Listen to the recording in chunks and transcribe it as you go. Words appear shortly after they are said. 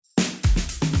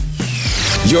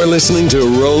You're listening to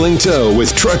Rolling Toe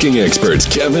with trucking experts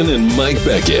Kevin and Mike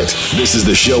Beckett. This is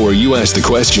the show where you ask the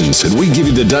questions and we give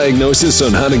you the diagnosis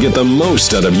on how to get the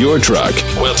most out of your truck.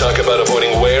 We'll talk about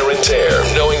avoiding wear and tear,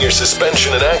 knowing your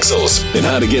suspension and axles, and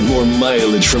how to get more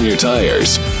mileage from your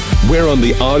tires. We're on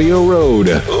the audio road.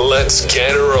 Let's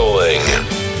get rolling.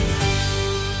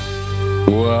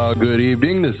 Well, good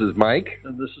evening. This is Mike.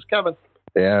 And this is Kevin.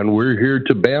 And we're here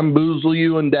to bamboozle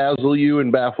you and dazzle you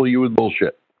and baffle you with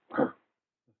bullshit.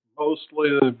 Mostly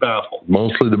the baffle.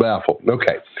 Mostly the baffle.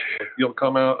 Okay. You'll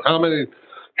come out. How many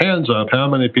hands up? How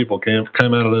many people came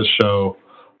out of this show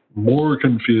more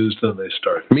confused than they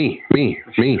started? Me.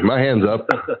 My hands up.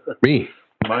 Me.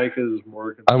 Mike is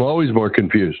more confused. I'm always more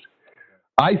confused.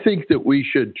 I think that we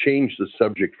should change the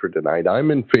subject for tonight. I'm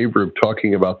in favor of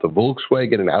talking about the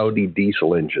Volkswagen and Audi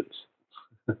diesel engines.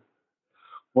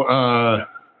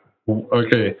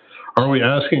 Okay. Are we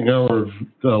asking our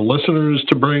listeners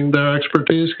to bring their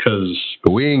expertise? Because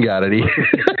we ain't got any.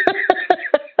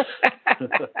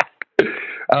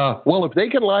 Well, if they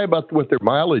can lie about what their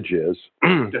mileage is,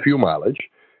 fuel mileage,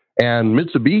 and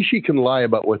Mitsubishi can lie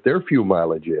about what their fuel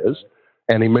mileage is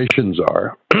and emissions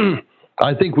are,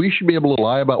 I think we should be able to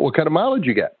lie about what kind of mileage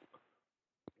you get.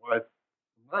 Well,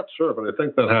 I'm not sure, but I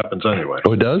think that happens anyway.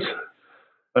 Oh, it does?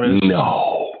 I mean,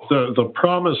 no. The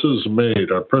promises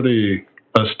made are pretty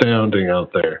astounding out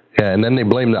there. Yeah, and then they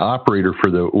blame the operator for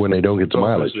when they don't get the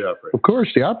mileage. Of course,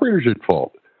 the operator's at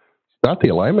fault. It's not the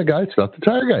alignment guy. It's not the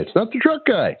tire guy. It's not the truck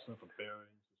guy. It's not the bearings.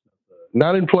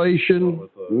 Not inflation.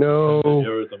 No.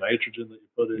 The nitrogen that you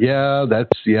put in.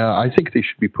 Yeah, I think they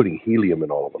should be putting helium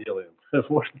in all of them. Helium.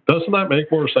 Doesn't that make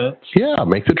more sense? Yeah,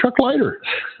 make the truck lighter.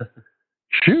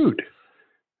 Shoot.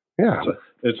 Yeah.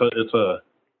 It's a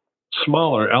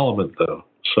smaller element, though.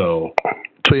 So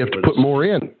you have to put more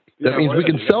in. That means we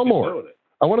can sell more.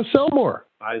 I want to sell more.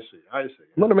 I see. I'm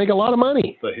going to make a lot of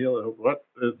money. The helium.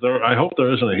 I hope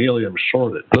there isn't a helium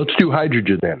shortage. Let's do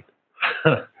hydrogen then.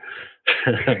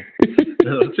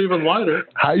 It's even lighter.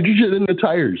 Hydrogen in the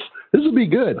tires. This will be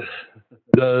good.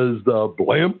 Does the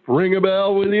blimp ring a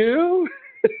bell with you?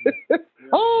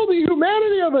 Oh, the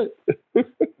humanity of it.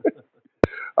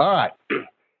 All right.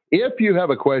 If you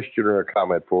have a question or a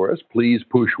comment for us, please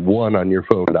push 1 on your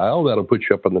phone dial. That'll put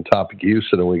you up on the topic use,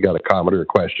 and then we got a comment or a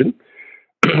question.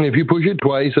 If you push it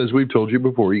twice, as we've told you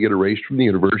before, you get erased from the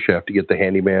universe. You have to get the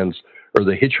handyman's or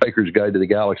the Hitchhiker's Guide to the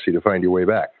Galaxy to find your way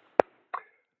back.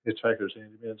 Hitchhiker's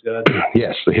Handyman's Guide?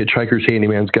 Yes, the Hitchhiker's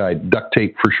Handyman's Guide. Duct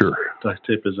tape for sure. Duct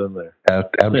tape is in there.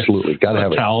 Absolutely. Got to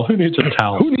have a towel. Who needs a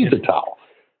towel? Who needs a towel?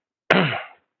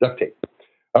 Duct tape.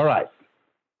 All right.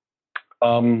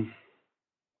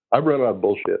 I've run out of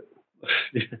bullshit.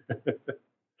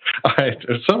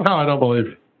 Somehow I don't believe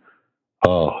you.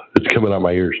 Oh, it's coming out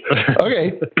my ears.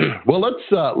 Okay. Well, let's.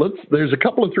 There's a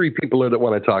couple of 3 people there that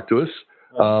want to talk to us.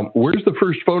 Where's the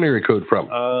first phone area code from?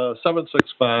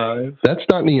 765. That's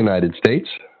not in the United States.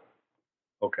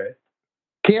 Okay.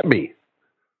 Can't be.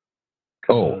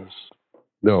 Oh,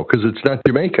 no, because it's not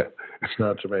Jamaica. It's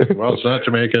not Jamaica. Well, it's not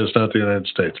Jamaica. It's not the United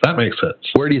States. That makes sense.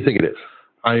 Where do you think it is?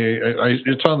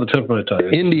 It's on the tip of my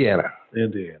tongue. Indiana.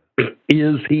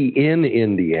 Is he in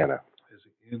Indiana? Is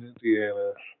he in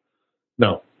Indiana?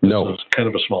 No. It's kind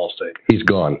of a small state. He's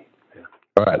gone. Yeah.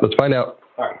 All right, let's find out.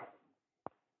 All right.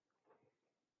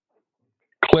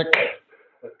 Click.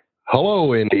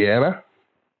 Hello, Indiana.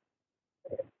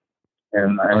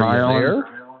 Am I on? There?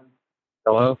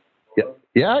 Hello?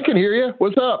 Yeah, I can hear you.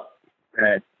 What's up?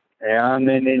 Yeah, I'm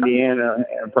in Indiana.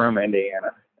 I'm from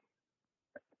Indiana.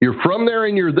 You're from there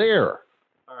and you're there?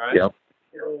 All right. Yep.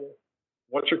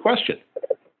 What's your question?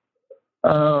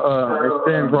 It's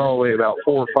been probably about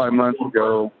 4 or 5 months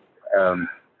ago.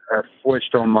 I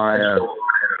switched on my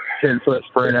 10-foot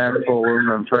spread axle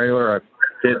aluminum trailer. I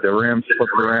did the rims,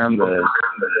 flipped around the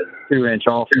 2-inch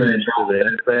offset to the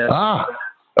inset. Ah,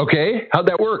 okay. How'd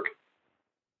that work?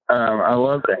 I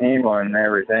love the handling and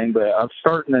everything, but I'm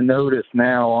starting to notice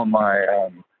now on my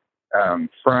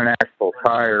front axle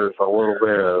tires a little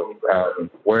bit of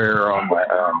wear on my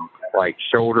like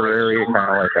shoulder area,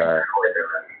 kind of like a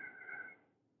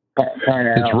kind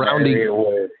of. It's rounding.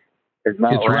 It's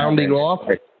not. It's rounding off.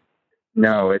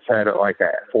 No, it's had like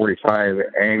a 45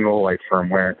 angle, like from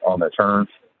where on the turns.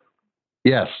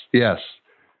 Yes,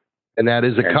 and that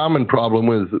is a common problem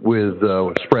with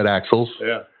spread axles.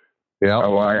 Yeah. Yeah.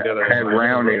 Oh, I had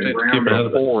rounding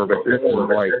before, but this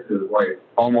is like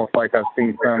almost like I've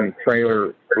seen some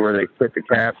trailer where they put the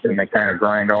caps and they kind of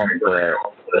grind off the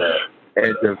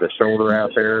edge of the shoulder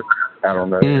out there. I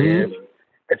don't know the edge.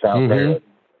 It's out there.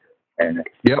 And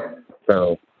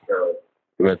so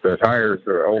but the tires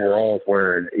are overall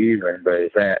wearing even, but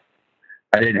it's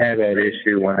I didn't have that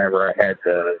issue whenever I had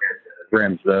the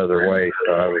rims the other way,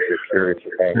 so I was just curious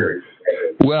if that was.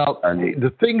 Well,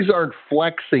 the things aren't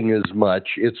flexing as much.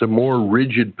 It's a more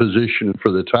rigid position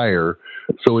for the tire,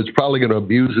 so it's probably going to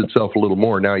abuse itself a little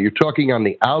more. Now, you're talking on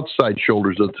the outside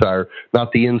shoulders of the tire,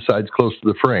 not the insides close to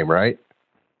the frame, right?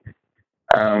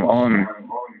 On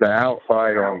the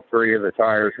outside on 3 of the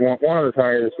tires, one of the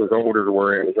tires was older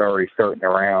where it was already starting to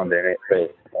round, and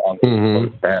it on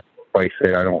that place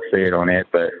it. I don't see it on it,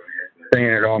 but seeing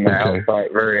it on the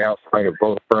outside, very outside of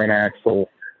both front axle,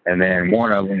 and then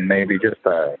one of them maybe just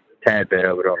a tad bit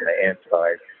of it on the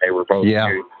inside. They were both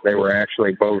new. They were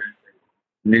actually both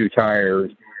new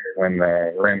tires when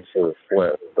the rims were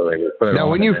flipped, so they were put now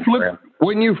on.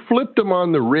 When you flipped them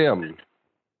on the rim,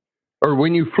 or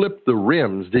when you flipped the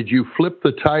rims, did you flip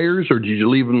the tires or did you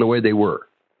leave them the way they were?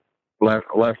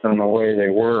 Left them the way they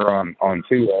were on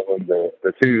 2 of them.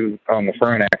 The 2 on the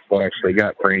front axle actually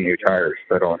got brand new tires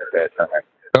put on at that time.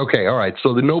 Okay, all right.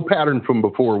 So the no pattern from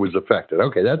before was affected.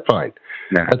 Okay, that's fine.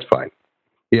 No. That's fine.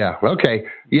 Yeah, okay.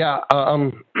 Yeah,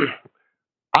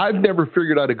 I've never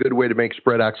figured out a good way to make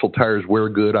spread axle tires wear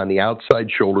good on the outside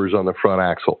shoulders on the front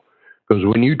axle. Because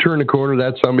when you turn the corner,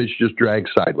 that sumbitch just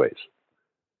drags sideways.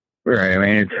 Right. I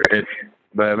mean,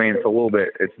 it's a little bit,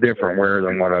 it's different wear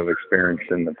than what I've experienced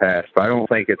in the past. But I don't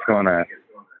think it's going to,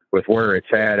 with where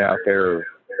it's at out there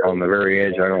on the very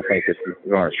edge, I don't think it's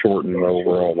going to shorten the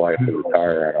overall life of the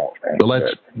tire. I don't think. Well,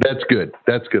 that's good.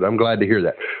 That's good. I'm glad to hear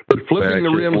that. But flipping the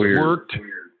rims worked.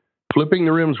 Flipping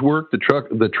the rims worked.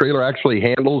 The trailer actually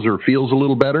handles or feels a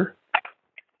little better.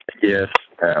 Yes,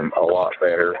 a lot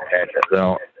better. And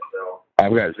so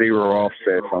I've got 0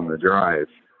 offsets on the drive.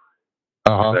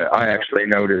 I actually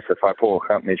notice if I pull a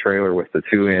company trailer with the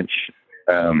 2-inch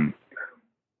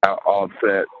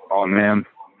offset on them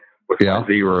with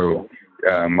 0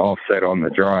 offset on the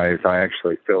drives, I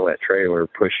actually feel that trailer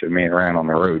pushing me around on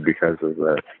the road because of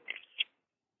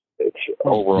it's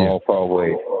overall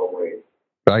probably.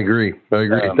 I agree.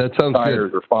 That sounds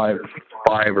tires good. Tires are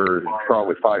 5 or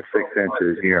probably 5-6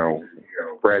 inches,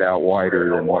 spread out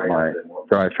wider than what my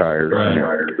drive tires.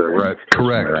 Right. The ruts.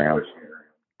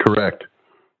 Correct.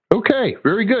 Okay,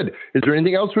 very good. Is there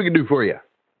anything else we can do for you?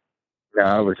 No,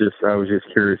 I was just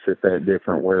curious if that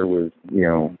different wear was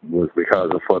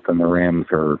because of flipping the rims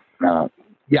or not.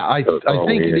 Yeah, I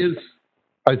think it is.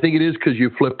 I think it is because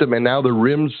you flipped them, and now the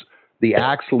rims, the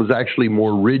axle is actually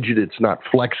more rigid. It's not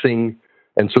flexing,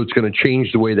 and so it's going to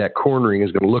change the way that cornering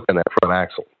is going to look on that front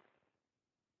axle.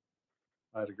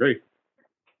 I'd agree.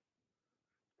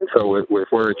 So with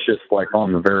where it's just like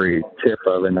on the very tip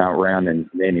of it, not rounding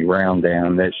any round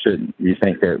down, you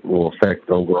think that will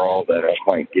affect overall that I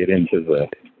might get into the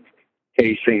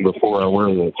casing before I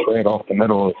wear the tread off the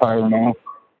middle of the tire now?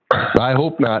 I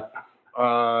hope not.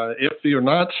 If you're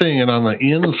not seeing it on the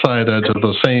inside edge of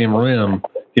the same rim,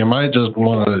 you might just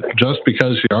want to, just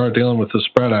because you are dealing with the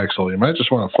spread axle, you might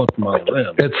just want to flip them on the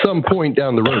rim. At some point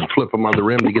down the road, flip them on the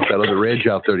rim to get that other edge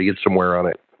out there to get some wear on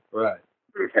it. Right.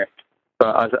 Okay.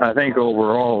 I think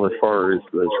overall, as far as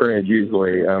the tread,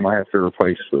 usually I have to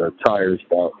replace the tires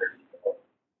about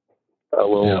a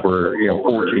little over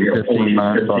 14, 15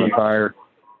 months on a tire.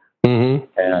 Mm-hmm.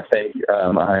 And I think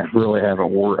I really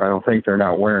haven't I don't think they're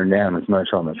not wearing down as much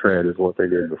on the tread as what they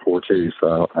did before too.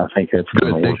 So I think that's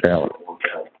going to work out.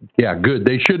 Yeah, good.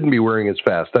 They shouldn't be wearing as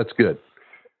fast. That's good.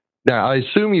 Now I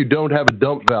assume you don't have a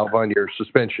dump valve on your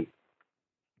suspension.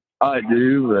 I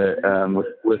do, but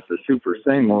with the super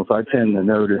singles, I tend to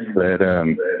notice that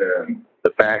the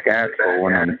back axle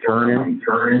when I'm turning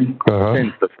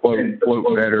tends to float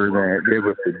better than it did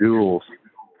with the duals.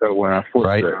 So when I flip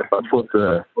if I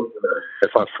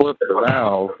flip the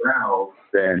valve,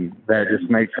 then that just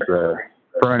makes the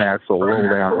front axle roll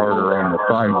down harder on the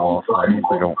sidewall, so I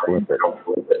usually don't flip it.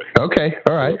 Okay,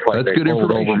 all right, that's good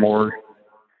information.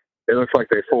 It looks like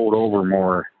they fold over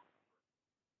more.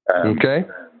 Okay.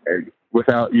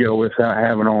 Without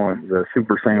having on the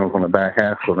super singles on the back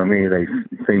axle, to me they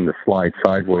seem to slide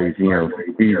sideways,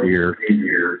 easier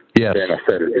yes. than a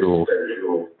set of duals.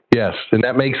 Yes, and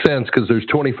that makes sense because there's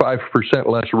 25%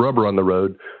 less rubber on the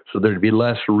road, so there'd be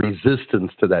less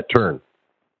resistance to that turn.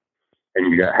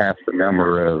 And you got half the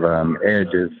number of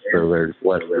edges, so there's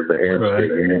less of the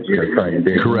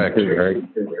edge. Correct.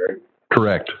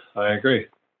 Correct. I agree.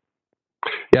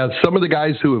 Yeah, some of the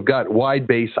guys who have got wide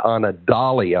base on a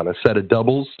dolly, on a set of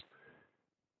doubles,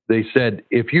 they said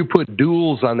if you put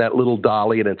duals on that little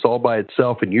dolly and it's all by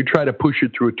itself and you try to push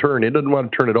it through a turn, it doesn't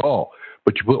want to turn at all.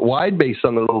 But you put wide base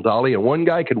on the little dolly and one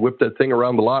guy could whip that thing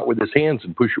around the lot with his hands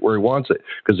and push it where he wants it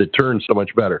because it turns so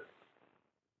much better.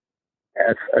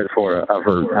 That's what I've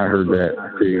heard. I heard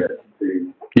that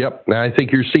too. Yep. Now I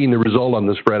think you're seeing the result on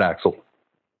the spread axle.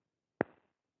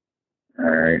 All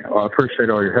right. Well, I appreciate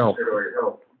all your help.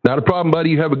 Not a problem,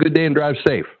 buddy. You have a good day and drive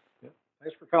safe.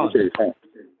 Thanks for calling.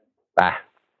 Bye.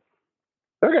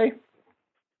 Okay.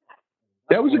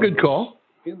 That was a good call.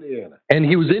 Indiana. And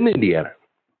he was in Indiana.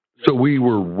 So we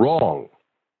were wrong.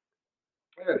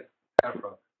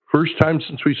 First time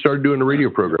since we started doing a radio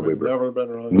program. We've never been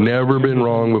wrong. Never been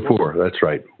wrong before. That's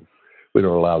right. We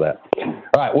don't allow that. All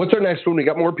right. What's our next one? We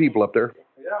got more people up there.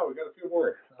 Yeah, we got a few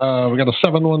more. We got a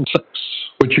 716.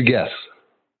 What's your guess?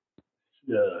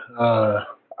 Yeah.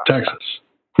 Texas.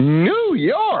 New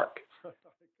York.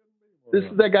 This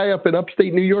is that guy up in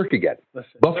upstate New York again.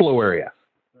 Buffalo area.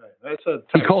 Right. That's a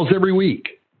he calls every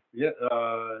week. Yeah.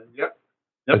 Yep.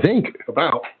 I think.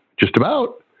 About. Just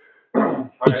about.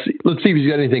 Let's see if he's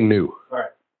got anything new. All right.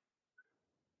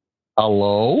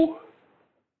 Hello?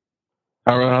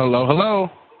 Hello.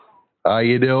 How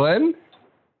you doing?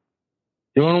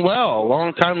 Doing well.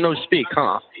 Long time no speak,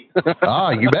 huh?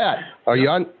 You bet. Are you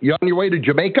on your way to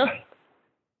Jamaica?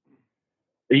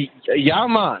 Yeah,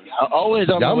 man. Always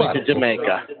on the way to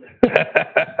Jamaica.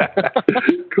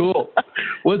 Cool.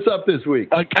 What's up this week?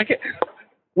 I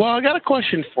got a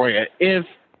question for you.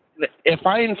 If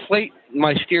I inflate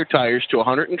my steer tires to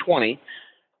 120,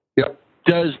 yep,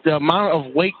 does the amount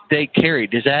of weight they carry,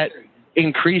 does that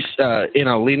increase in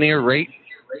a linear rate?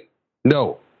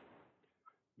 No.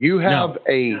 You have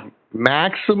a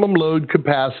maximum load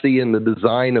capacity in the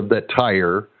design of that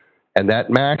tire, and that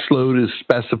max load is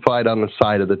specified on the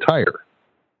side of the tire.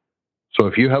 So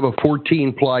if you have a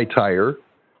 14-ply tire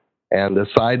and the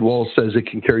sidewall says it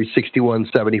can carry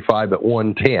 6175 at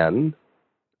 110,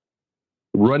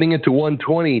 running it to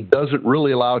 120 doesn't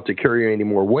really allow it to carry any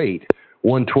more weight.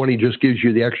 120 just gives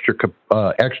you the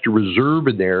extra reserve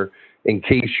in there in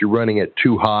case you're running it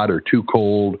too hot or too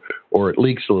cold or it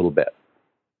leaks a little bit.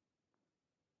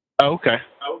 Okay.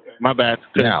 My bad.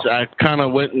 Because I kind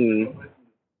of went and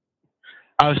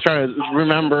I was trying to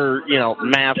remember,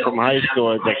 math from high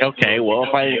school. It's like, okay, well,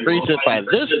 if I increase it by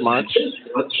this much,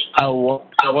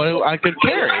 I could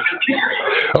carry.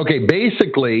 Okay,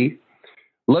 basically,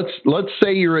 let's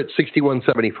say you're at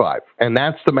 6175, and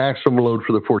that's the maximum load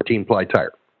for the 14-ply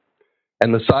tire.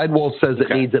 And the sidewall says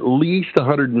it needs at least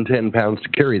 110 pounds to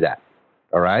carry that.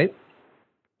 All right?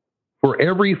 For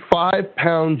every 5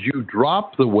 pounds you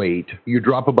drop the weight, you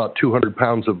drop about 200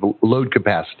 pounds of load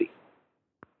capacity.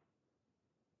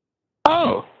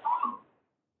 Oh.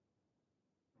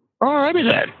 All righty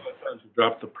then. You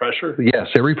drop the pressure? Yes,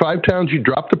 every 5 pounds you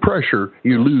drop the pressure,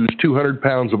 you lose 200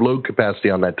 pounds of load capacity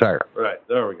on that tire. Right,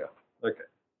 there we go. Okay.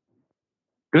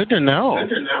 Good to know.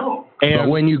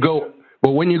 And when you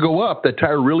go up, that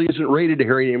tire really isn't rated to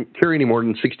carry any more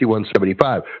than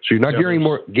 6175. So you're not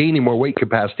gaining more weight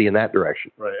capacity in that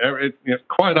direction. Right.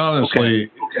 Quite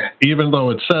honestly, even though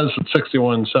it says it's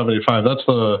 6175, that's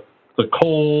the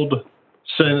cold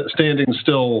standing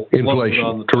still inflation.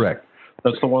 On the correct.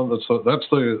 That's the one. That's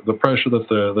the pressure that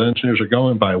the engineers are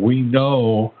going by. We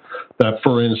know that,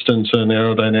 for instance, an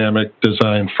aerodynamic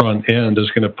design front end is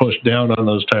going to push down on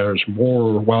those tires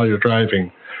more while you're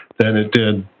driving than it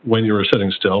did when you were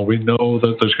sitting still. We know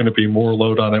that there's going to be more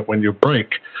load on it when you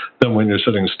brake than when you're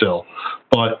sitting still.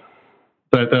 But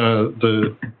that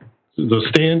the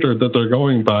standard that they're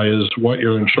going by is what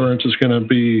your insurance is going to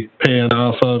be paying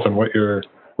off of and what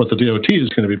the DOT is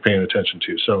going to be paying attention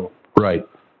to. So right.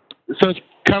 So it's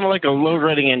kind of like a load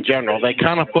rating in general. They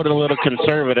kind of put it a little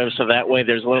conservative, so that way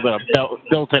there's a little bit of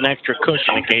built-in extra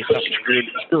cushion in case something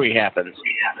screwy happens.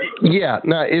 Yeah.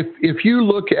 Now, if you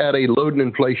look at a load and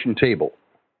inflation table,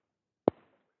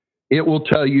 it will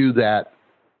tell you that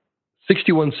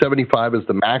 6175 is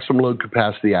the maximum load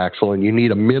capacity axle, and you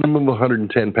need a minimum of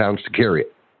 110 pounds to carry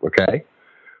it. Okay?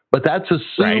 But that's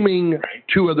assuming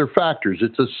two other factors.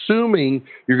 It's assuming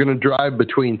you're going to drive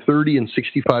between 30 and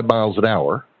 65 miles an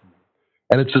hour.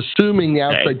 And it's assuming the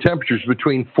outside temperature is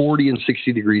between 40 and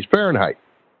 60 degrees Fahrenheit.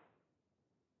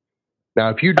 Now,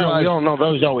 if you drive... we don't know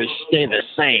those always stay the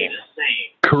same.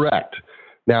 Correct.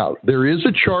 Now, there is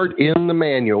a chart in the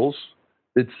manuals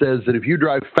that says that if you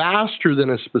drive faster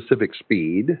than a specific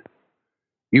speed,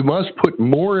 you must put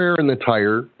more air in the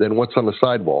tire than what's on the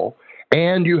sidewall,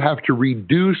 and you have to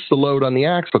reduce the load on the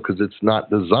axle because it's not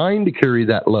designed to carry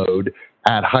that load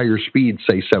at higher speeds,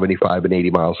 say 75 and 80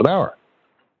 miles an hour.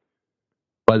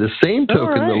 By the same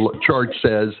token, the chart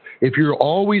says if you're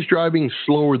always driving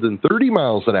slower than 30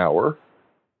 miles an hour,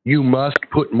 you must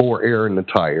put more air in the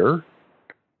tire,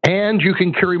 and you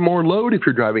can carry more load if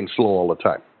you're driving slow all the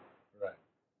time. Right.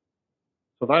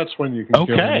 So that's when you can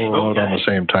carry more load on the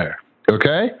same tire.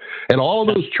 Okay? And all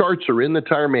of those charts are in the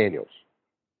tire manuals.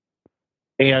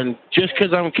 And just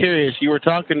because I'm curious, you were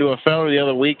talking to a fellow the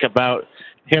other week about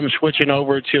him switching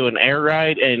over to an air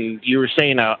ride, and you were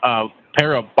saying a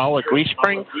parabolic leaf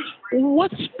spring.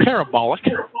 What's parabolic?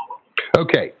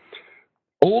 Okay.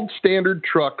 Old standard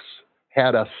trucks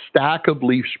had a stack of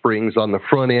leaf springs on the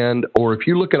front end, or if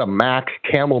you look at a Mack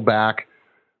Camelback,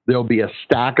 there'll be a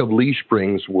stack of leaf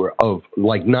springs of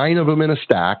like 9 of them in a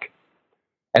stack,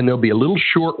 and there'll be a little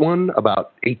short one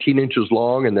about 18 inches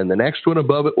long, and then the next one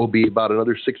above it will be about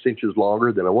another 6 inches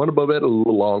longer, then a one above it a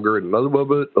little longer, and another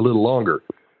above it a little longer.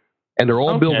 And they're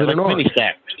all built in an arc.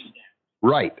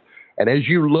 Right. And as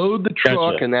you load the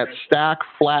truck and that stack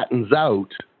flattens out,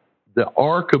 the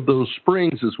arc of those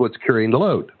springs is what's carrying the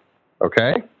load.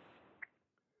 Okay?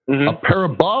 Mm-hmm. A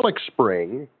parabolic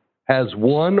spring has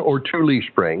 1 or 2 leaf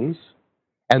springs,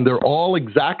 and they're all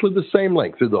exactly the same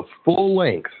length. They're the full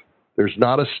length. There's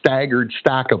not a staggered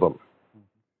stack of them.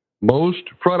 Most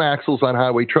front axles on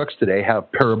highway trucks today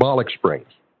have parabolic springs.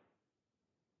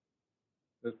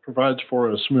 It provides for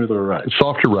a smoother ride.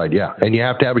 Softer ride, yeah. And you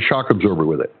have to have a shock absorber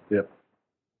with it. Yep.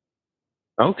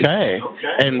 Okay.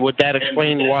 And would that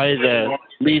explain why the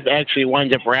leaf actually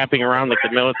winds up wrapping around like the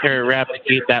military wrap to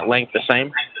keep that length the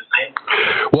same?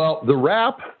 Well, the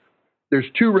wrap, there's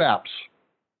 2 wraps.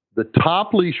 The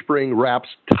top leaf spring wraps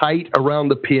tight around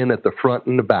the pin at the front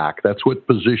and the back. That's what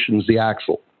positions the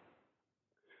axle.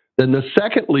 Then the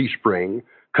second leaf spring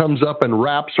comes up and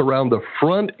wraps around the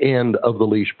front end of the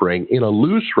leaf spring in a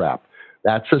loose wrap.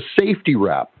 That's a safety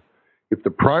wrap. If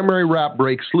the primary wrap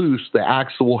breaks loose, the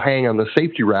axle will hang on the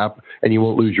safety wrap and you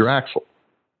won't lose your axle.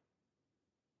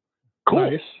 Cool.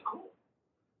 Nice.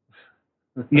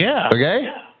 Yeah. Okay?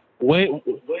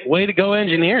 Way to go,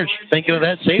 engineers. Thinking of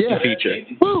that safety feature.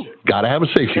 Woo! Got to have a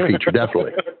safety feature,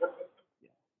 definitely.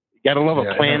 Got to love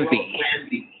a plan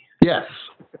B. Yes.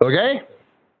 Okay?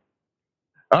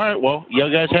 All right, well,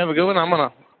 you guys have a good one. I'm going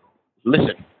to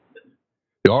listen.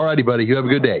 All righty, buddy. You have a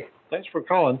good day. Thanks for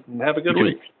calling, and have a good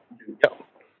week.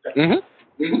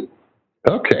 Mm-hmm. Mm-hmm.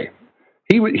 Okay.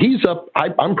 He's up.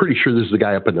 I'm pretty sure this is the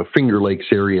guy up in the Finger Lakes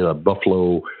area, the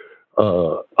Buffalo,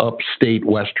 upstate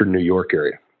western New York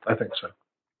area. I think so.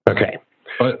 Okay.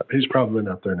 But he's probably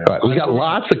not there now. All right, we got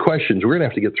lots of questions. We're going to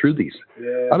have to get through these.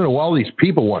 Yeah. I don't know why all these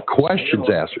people want questions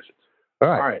answered. All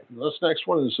right. This next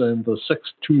one is in the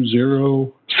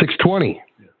 620. 620.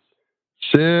 Yes.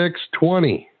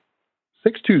 620.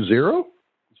 620?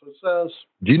 That's what it says.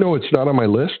 Do you know it's not on my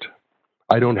list?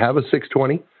 I don't have a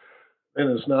 620.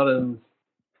 And it's not in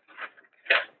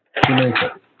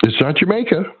Jamaica. It's not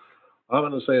Jamaica. I'm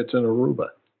going to say it's in Aruba.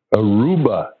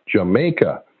 Aruba,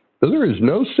 Jamaica. There is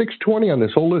no 620 on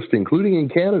this whole list, including in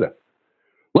Canada.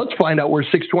 Let's find out where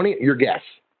 620. Your guess.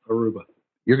 Aruba.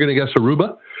 You're going to guess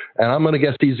Aruba, and I'm going to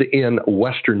guess he's in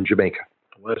Western Jamaica.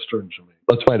 Western Jamaica.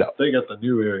 Let's find out. They got the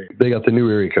new area. They got the new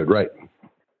area code, right.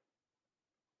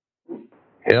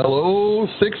 Hello,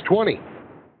 620.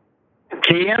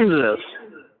 Kansas.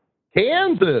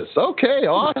 Kansas. Okay,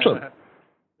 awesome.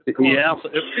 Yeah.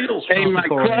 It feels hey, my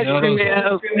question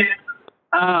is,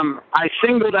 I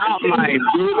singled out my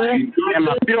dual and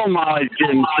my fuel mileage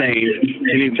didn't change.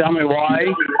 Can you tell me why?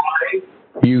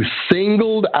 You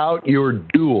singled out your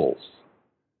duals.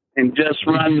 And just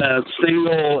run the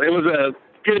single. It was a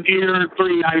Goodyear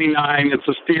 399. It's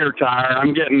a steer tire.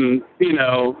 I'm getting,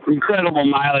 incredible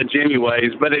mileage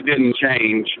anyways, but it didn't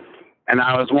change. And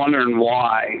I was wondering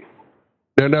why.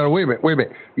 No, wait a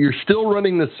minute. You're still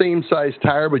running the same size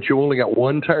tire, but you only got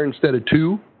 1 tire instead of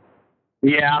 2?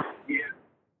 Yeah.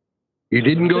 You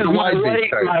didn't go to wide base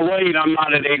tires. My weight, I'm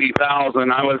not at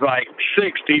 80,000. I was like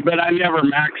 60, but I never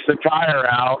maxed the tire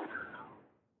out.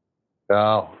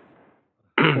 Oh.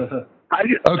 Okay.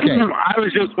 I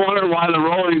was just wondering why the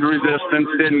rolling resistance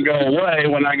didn't go away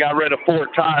when I got rid of 4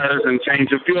 tires and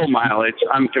changed the fuel mileage.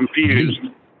 I'm confused.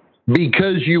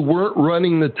 Because you weren't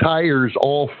running the tires,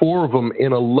 all 4 of them,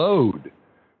 in a load.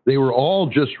 They were all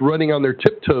just running on their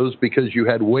tiptoes because you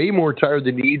had way more tire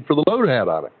than you need for the load had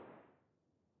on it.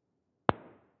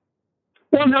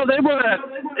 Well, no, it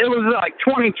was like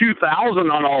 22,000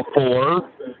 on all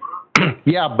 4.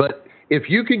 Yeah, but if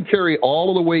you can carry all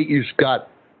of the weight you've got,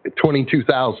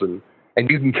 22,000, and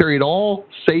you can carry it all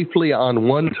safely on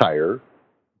 1 tire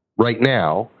right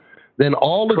now, then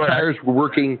all the Correct. tires were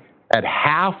working at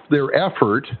half their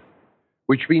effort,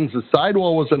 which means the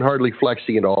sidewall wasn't hardly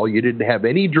flexing at all. You didn't have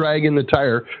any drag in the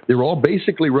tire. They were all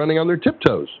basically running on their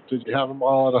tiptoes. Did you have them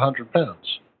all at 100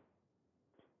 pounds?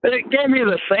 But it gave me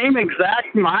the same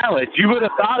exact mileage. You would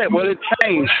have thought it would have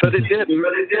changed, but it didn't.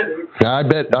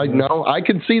 I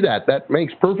can see that. That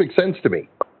makes perfect sense to me.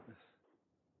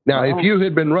 Now, if you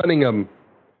had been running them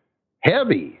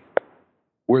heavy,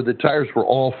 where the tires were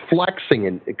all flexing,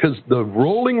 and because the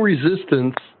rolling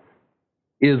resistance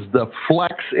is the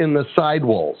flex in the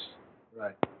sidewalls.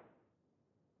 Right.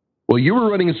 Well, you were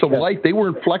running so light, they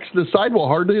weren't flexing the sidewall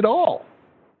hardly at all.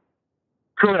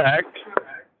 Correct.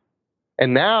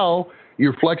 And now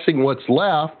you're flexing what's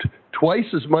left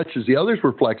twice as much as the others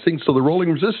were flexing, so the rolling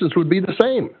resistance would be the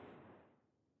same.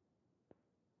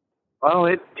 Well,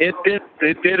 it did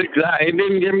exactly. It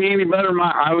didn't give me any better.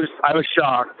 I was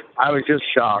shocked. I was just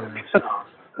shocked.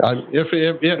 If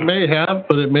it may have,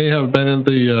 but it may have been in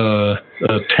the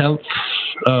tenths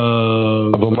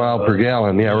of a mile per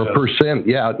gallon, or percent.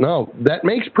 Yeah, no, that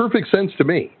makes perfect sense to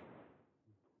me.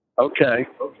 Okay.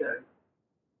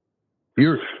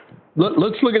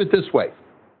 Let's look at it this way.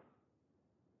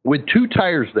 With 2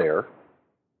 tires there,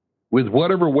 with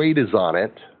whatever weight is on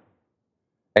it,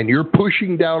 and you're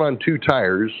pushing down on 2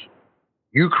 tires,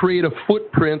 you create a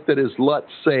footprint that is,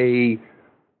 let's say,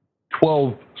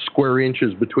 12 square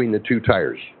inches between the 2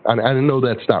 tires. I know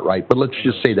that's not right, but let's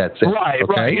just say that's it. Right,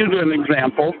 okay? right. Use an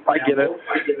example. I get it.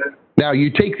 Now,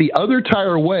 you take the other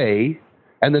tire away,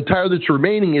 and the tire that's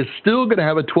remaining is still going to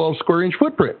have a 12 square inch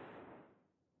footprint.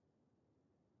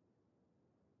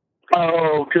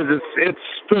 Oh, because it's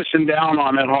pushing down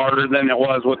on it harder than it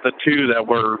was with the 2 that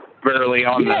were barely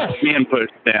on the end push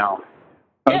down.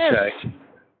 Okay. Yes.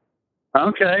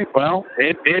 Okay. Well,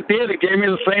 it did. It gave me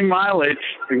the same mileage,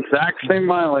 exact same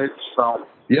mileage. So.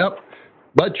 Yep.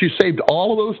 But you saved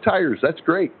all of those tires. That's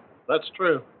great. That's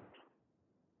true.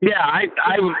 Yeah, I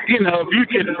if you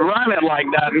could run it like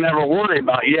that and never worry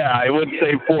about, I would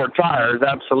save 4 tires,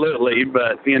 absolutely.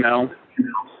 But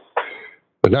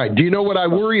But now, do you know what I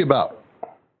worry about?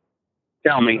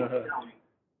 Tell me.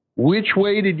 Which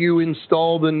way did you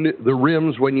install the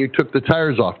rims when you took the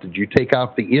tires off? Did you take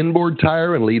off the inboard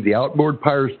tire and leave the outboard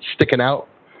tires sticking out?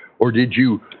 Or did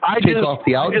you take off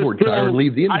the outboard tire and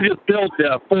leave the inboard? I just built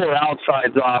 4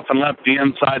 outsides off and left the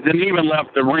insides, and even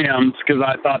left the rims because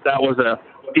I thought that was a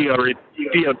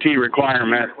DOT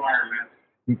requirement.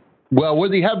 Well,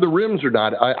 whether you have the rims or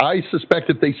not, I suspect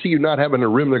if they see you not having a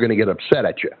rim, they're going to get upset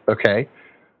at you, okay?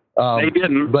 They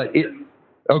didn't. But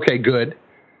okay, good.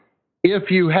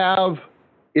 If you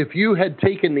had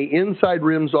taken the inside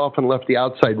rims off and left the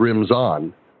outside rims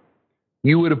on,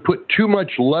 you would have put too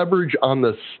much leverage on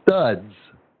the studs,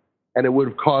 and it would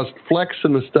have caused flex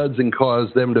in the studs and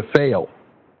caused them to fail.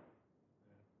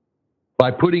 By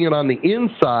putting it on the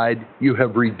inside, you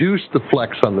have reduced the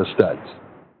flex on the studs.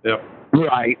 Yep.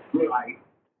 Right.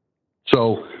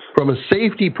 So from a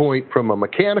safety point, from a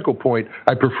mechanical point,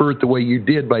 I prefer it the way you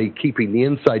did by keeping the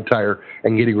inside tire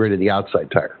and getting rid of the outside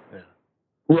tire.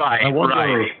 Right,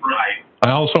 I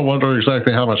also wonder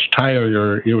exactly how much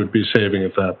tire you would be saving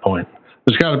at that point.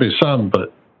 There's got to be some,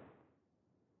 but...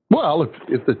 Well,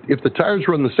 if the tires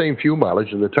run the same fuel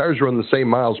mileage and the tires run the same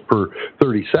miles per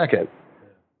 30-second,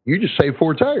 you just save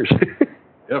 4 tires.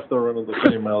 If they're running the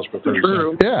same miles per 30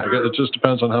 seconds. Yeah. It just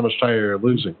depends on how much tire you're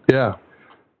losing. Yeah.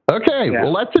 Okay,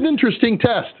 well, that's an interesting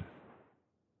test.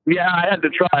 Yeah, I had to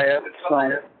try it.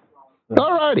 So.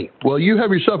 All righty. Well, you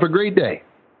have yourself a great day.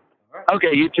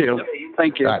 Okay, you too.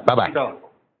 Thank you. All right, bye-bye.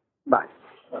 Bye.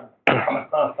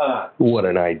 What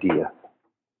an idea.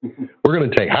 We're going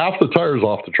to take half the tires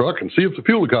off the truck and see if the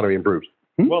fuel economy improves.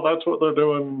 Well, that's what they're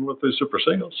doing with the Super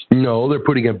Singles. No, they're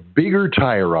putting a bigger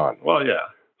tire on. Well, yeah.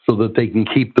 So that they can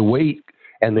keep the weight,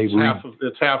 and it's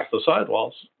half the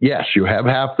sidewalls. Yes, you have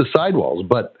half the sidewalls,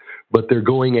 but they're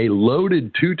going a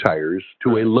loaded 2 tires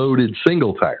to a loaded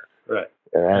single tire. Right.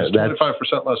 That's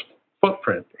 25% less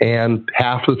footprint. And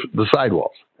half the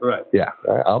sidewalls. Right. Yeah,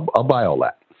 I'll buy all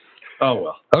that. Oh,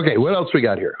 well. Okay, what else we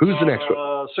got here? Who's the next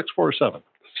one? 647.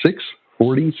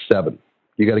 647.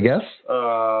 You got a guess?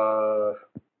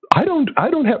 I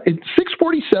don't have it.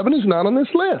 647 is not on this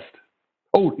list.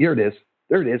 Oh, here it is.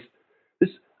 There it is.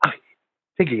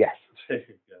 Take a guess.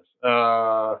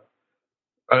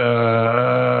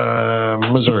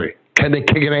 Missouri.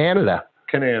 Canada.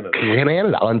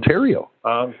 Ontario.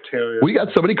 We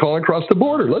got somebody calling across the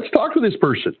border. Let's talk to this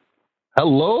person.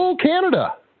 Hello,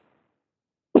 Canada.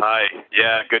 Hi.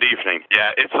 Yeah, good evening.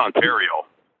 Yeah, it's Ontario.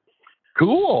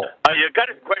 Cool. You got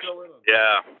a question?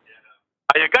 Yeah.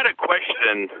 You got a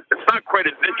question. It's not quite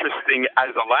as interesting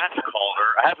as the last caller.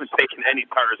 I haven't taken any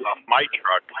tires off my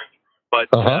truck, but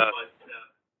I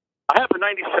have a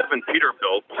 97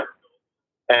 Peterbilt,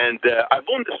 and I've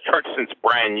owned this truck since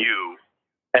brand new,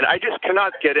 and I just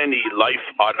cannot get any life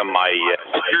out of my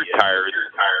steer tires.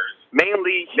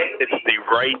 Mainly, it's the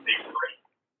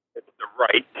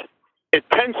right. It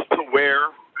tends to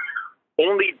wear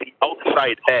only the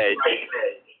outside edge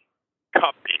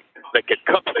cupping. like it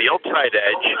cups the outside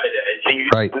edge, and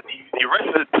the rest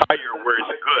of the tire wears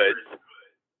good.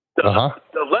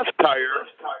 The left tire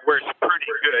wears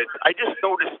pretty good. I just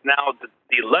noticed now that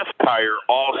the left tire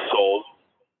also,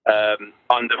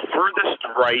 on the furthest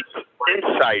right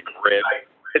inside rib,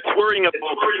 it's wearing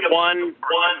about 1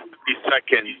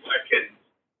 second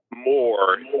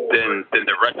more than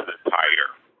the rest of the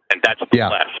tire, and that's the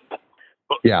left.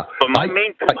 But my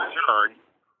main concern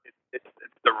is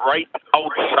the right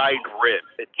outside rib.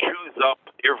 It chews up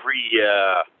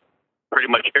pretty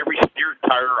much every steer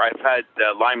tire. I've had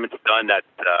alignments done at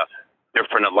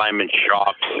different alignment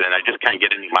shops, and I just can't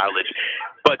get any mileage.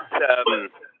 But so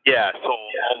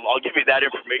I'll give you that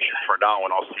information for now,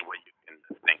 and I'll see what you can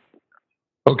think.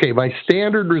 Okay, my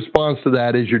standard response to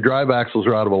that is your drive axles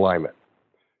are out of alignment.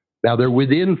 Now, they're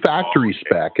within factory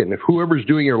spec, and if whoever's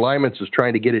doing your alignments is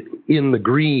trying to get it in the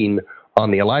green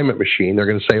on the alignment machine, they're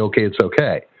going to say, okay, it's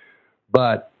okay.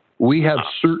 But we have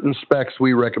certain specs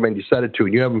we recommend you set it to,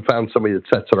 and you haven't found somebody that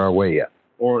sets it our way yet.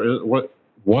 Or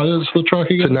what is the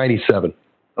truck again? It's a 97.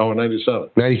 Oh, a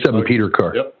 97. 97 okay. Peter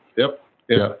car. Yep.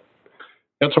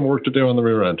 Got some work to do on the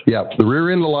rear end. Yeah, the rear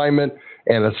end alignment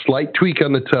and a slight tweak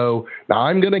on the toe. Now,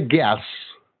 I'm going to guess,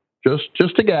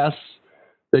 just a guess,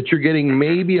 that you're getting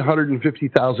maybe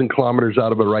 150,000 kilometers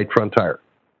out of a right front tire.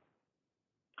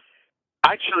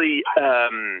 Actually,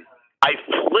 I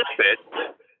flip it,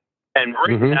 and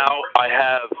right now I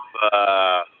have,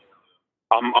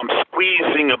 I'm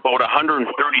squeezing about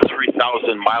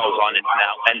 133,000 miles on it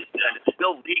now, and it's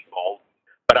still legal,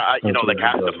 but I have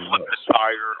to flip the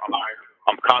tire.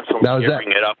 I'm constantly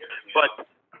gearing it up, but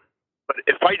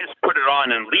if I just put it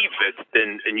on and leave it,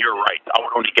 then you're right. I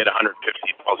would only get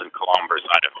 150,000 kilometers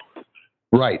out of it.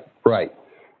 Right.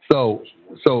 So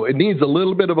it needs a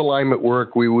little bit of alignment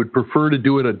work. We would prefer to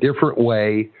do it a different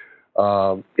way.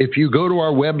 If you go to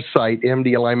our website,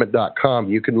 mdalignment.com,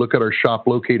 you can look at our shop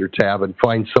locator tab and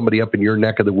find somebody up in your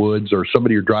neck of the woods or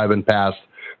somebody you're driving past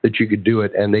that you could do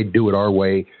it, and they do it our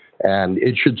way, and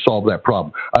it should solve that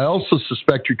problem. I also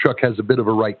suspect your truck has a bit of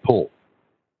a right pull.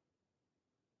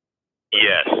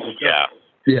 Yes. Yeah.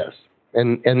 Yes,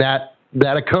 and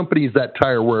that accompanies that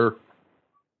tire wear,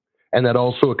 and that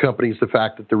also accompanies the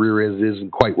fact that the rear end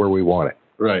isn't quite where we want it.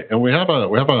 Right, and we have a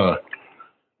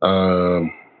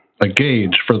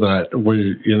gauge for that.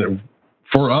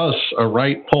 For us, a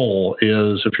right pull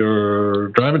is if you're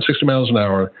driving 60 miles an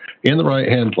hour in the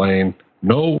right-hand lane,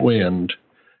 no wind,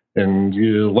 and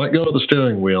you let go of the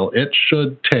steering wheel, it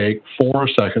should take 4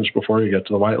 seconds before you get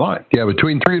to the white line. Yeah,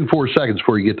 between 3 and 4 seconds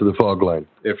before you get to the fog line.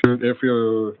 If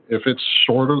it's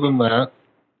shorter than that,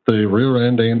 the rear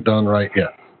end ain't done right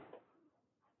yet.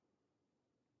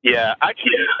 Yeah,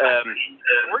 actually,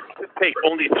 for it to take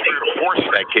only 3 or 4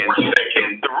 seconds,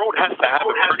 the road has to have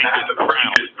a pretty good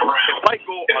ground. If I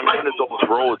go on one of those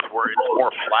roads where it's more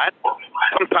flat,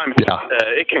 sometimes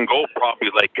it can go probably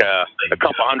like a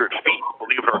couple hundred feet,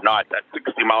 believe it or not, at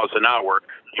 60 miles an hour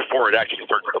before it actually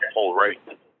starts to pull right.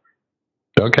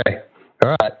 Okay.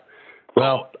 All right.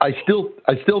 Well, I still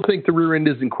think the rear end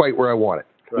isn't quite where I want it.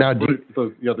 Right. Now,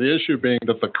 the issue being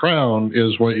that the crown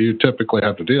is what you typically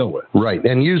have to deal with. Right,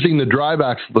 and using the drive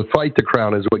axle to fight the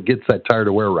crown is what gets that tire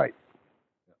to wear right.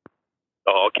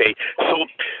 Oh, okay. So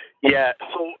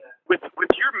with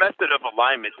your method of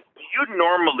alignment, do you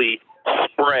normally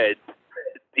spread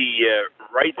the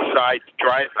right side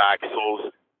drive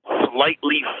axles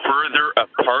slightly further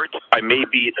apart by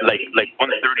maybe like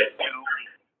 132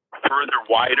 further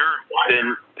wider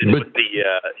than what the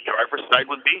driver's side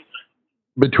would be?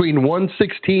 Between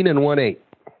 1/16 and 1/8.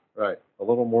 Right, a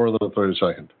little more than a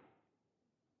 32nd.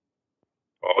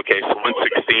 Okay, so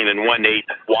 1/16 and 1/8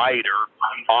 wider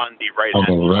on the right on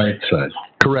the right side.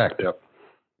 Correct. Yep.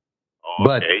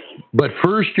 Okay. But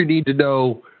first you need to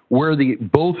know where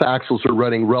both axles are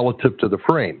running relative to the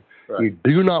frame. Right. You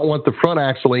do not want the front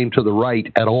axle aimed to the right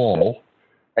at all,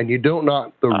 and you don't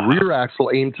want the rear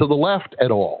axle aimed to the left at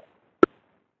all.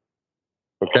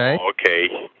 Okay? Okay.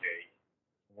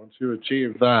 Once you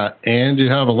achieve that, and you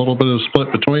have a little bit of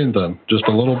split between them, just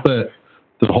a little bit,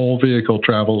 the whole vehicle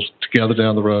travels together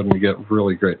down the road, and you get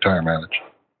really great tire mileage.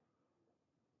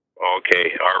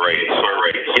 Okay, all right. So,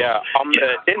 I'm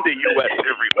in the U.S.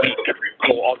 every week,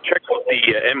 so I'll check out the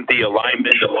MD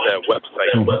Alignment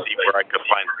website and see where I can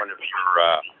find one of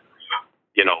your,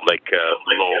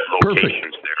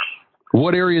 locations there.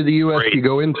 What area of the U.S. do you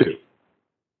go into?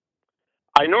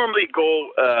 I normally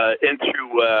go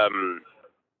into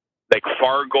like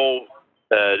Fargo,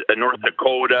 North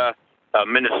Dakota,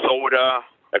 Minnesota,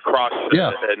 across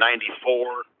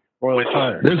 94. Royal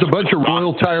Tire. There's a bunch of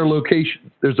Royal Tire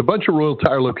locations. there's a bunch of Royal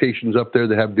Tire locations up there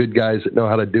that have good guys that know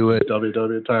how to do it.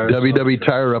 WW Tire. WW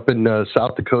Tire up in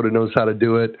South Dakota knows how to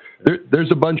do it.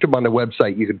 There's a bunch of them on the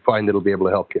website you can find that'll be able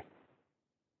to help you.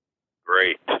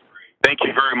 Great. Thank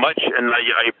you very much, and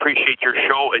I appreciate your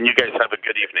show, and you guys have a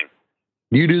good evening.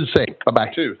 You do the same.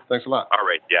 Bye-bye. Too. Thanks a lot. All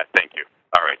right. Yeah, thank you.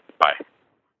 All right. Bye.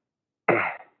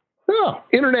 Oh,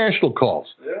 international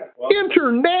calls. Yeah. Well,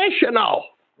 international.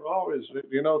 we're always,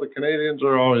 the Canadians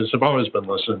have always been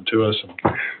listening to us. And,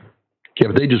 yeah,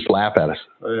 but they just laugh at us.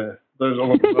 There's a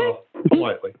little,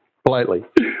 politely. Politely.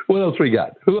 What else we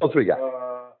got? Who else we got?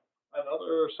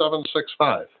 Another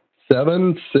 765.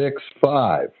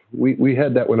 765. We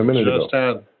had that one a minute ago. Just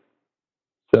had.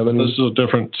 Seven. This is a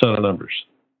different set of numbers.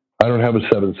 I don't have a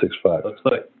 765. That's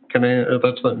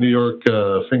that New York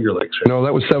Finger Lakes. No,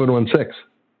 that was 716.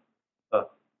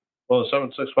 Well,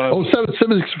 765. Oh,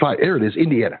 765. There it is.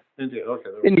 Indiana. Okay.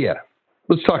 Indiana.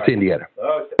 Let's talk to Indiana.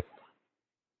 Okay.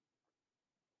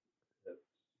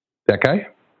 That guy?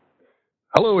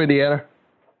 Hello, Indiana.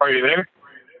 Are you there?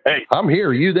 Hey. I'm here.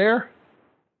 Are you there?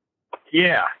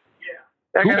 Yeah.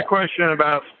 I Cool. got a question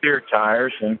about steer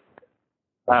tires, and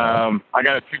I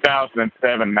got a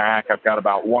 2007 Mac. I've got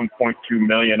about 1.2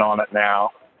 million on it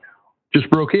now. Just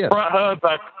broke in. Front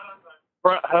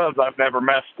hubs I've never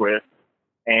messed with,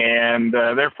 and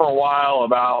there for a while,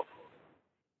 about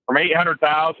from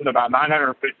 800,000 to about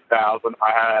 950,000,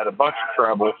 I had a bunch of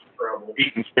trouble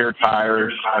eating steer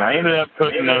tires, and I ended up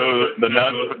putting the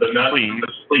nuts with the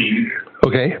sleeve.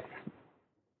 Okay.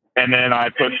 And then I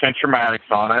put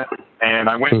Centromatics on it, and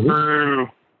I went through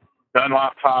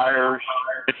Dunlop tires,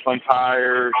 Michelin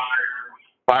tires,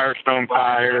 Firestone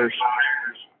tires.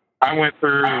 I went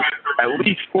through at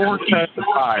least 4 sets of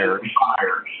tires in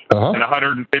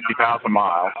 150,000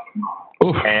 miles,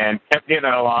 and kept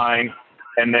getting a line.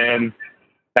 And then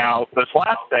now this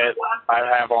last set I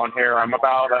have on here, I'm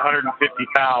about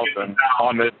 150,000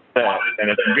 on this set, and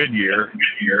it's a Goodyear,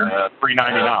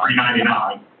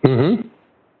 $399. Mm-hmm.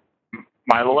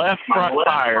 My left front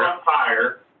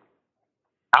tire,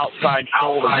 outside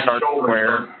shoulder starts to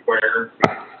wear,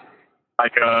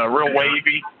 like a real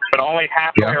wavy, but only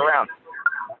halfway around.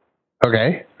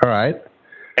 Okay, all right.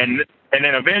 And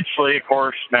then eventually, of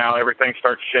course, now everything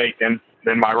starts shaking.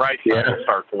 Then my right side will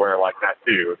start to wear like that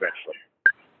too, eventually.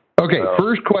 Okay,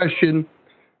 first question.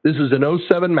 This is an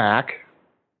 07 Mac.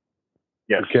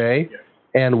 Yes. Okay.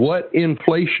 And what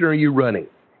inflation are you running?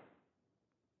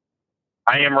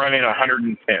 I am running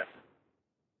 110.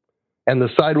 And the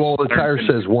sidewall of the tire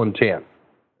says 110.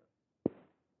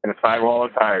 And the sidewall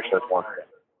of the tire says 110.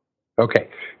 Okay.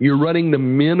 You're running the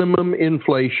minimum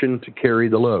inflation to carry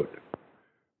the load.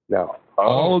 Now,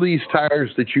 all of these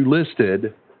tires that you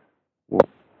listed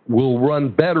will run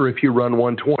better if you run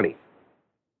 120.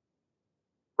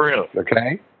 Really?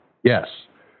 Okay? Yes.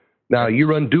 Now, you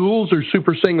run duals or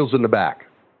super singles in the back?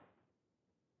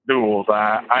 Duals.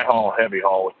 I haul heavy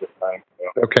haul with this thing.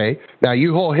 So. Okay. Now,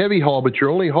 you haul heavy haul, but you're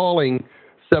only hauling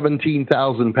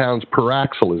 17,000 pounds per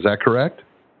axle. Is that correct?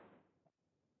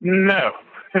 No.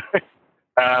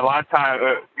 A lot of times,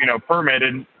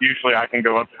 permitted, usually I can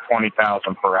go up to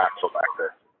 20,000 per axle back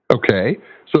there. Okay.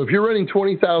 So if you're running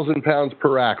 20,000 pounds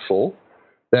per axle,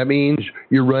 that means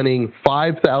you're running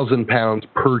 5,000 pounds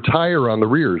per tire on the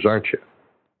rears, aren't you?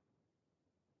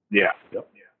 Yeah. Yep.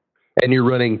 And you're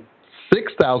running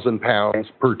 6,000 pounds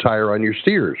per tire on your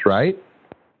steers, right?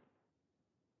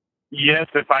 Yes,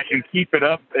 if I can keep it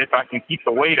up, if I can keep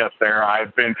the weight up there,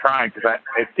 I've been trying, because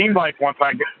it seemed like once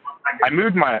I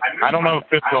moved I don't know if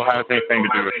this still has anything to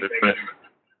do with this,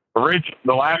 but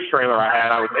the last trailer I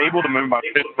had, I was able to move my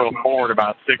fifth wheel forward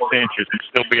about 6 inches and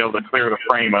still be able to clear the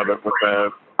frame of it with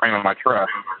the frame of my truck.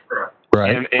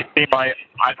 Right. And it seemed like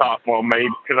I thought, well, maybe,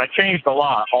 because I changed a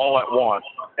lot all at once,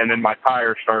 and then my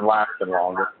tires started lasting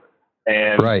longer.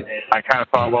 And I kind of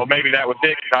thought, well, maybe that was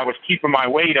it, because I was keeping my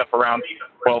weight up around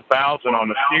 12,000 on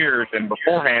the steers, and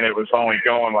beforehand it was only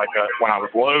going like when I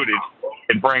was loaded,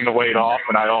 it'd bring the weight off,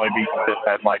 and I'd only be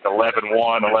at like 11.1,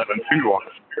 11.2 on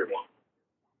the steers.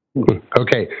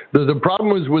 Okay. The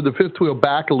problem is with the fifth wheel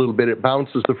back a little bit, it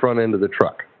bounces the front end of the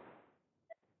truck.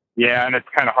 Yeah, and it's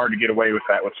kind of hard to get away with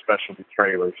that with specialty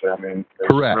trailers. I mean,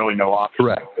 there's really no option.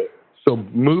 Correct. So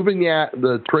moving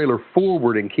the trailer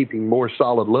forward and keeping more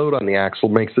solid load on the axle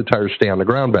makes the tires stay on the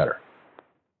ground better.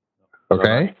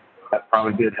 Okay? That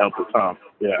probably did help it some.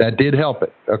 Yeah. That did help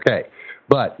it. Okay.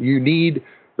 But you need,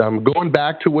 I'm going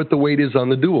back to what the weight is on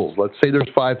the duals. Let's say there's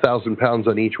 5,000 pounds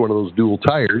on each one of those dual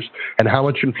tires, and how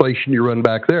much inflation you run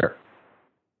back there?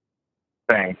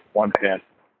 Same, 110.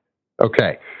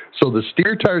 Okay. So the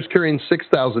steer tire's carrying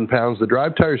 6,000 pounds, the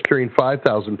drive tire's carrying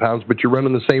 5,000 pounds, but you're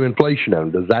running the same inflation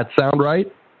on them. Does that sound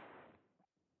right?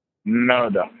 No,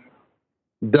 it don't.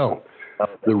 Don't.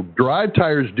 The drive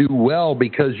tires do well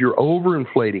because you're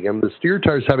overinflating them. The steer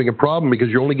tire's having a problem because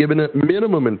you're only giving it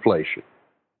minimum inflation.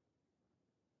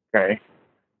 Okay.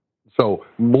 So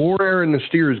more air in the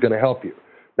steer is going to help you.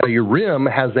 Now, your rim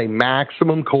has a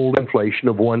maximum cold inflation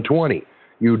of 120.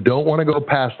 You don't want to go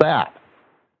past that.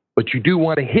 But you do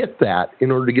want to hit that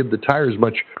in order to give the tire as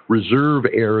much reserve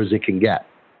air as it can get.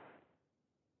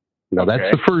 Now, that's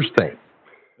the first thing.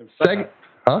 In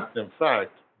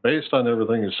fact, based on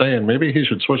everything you're saying, maybe he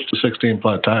should switch to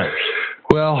 16-ply tires.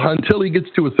 Well, until he gets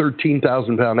to a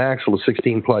 13,000-pound axle, a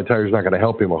 16-ply tire is not going to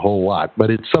help him a whole lot. But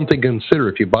it's something to consider.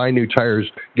 If you buy new tires,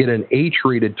 get an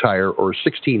H-rated tire or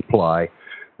 16-ply,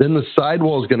 then the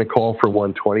sidewall is going to call for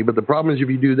 120. But the problem is if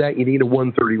you do that, you need a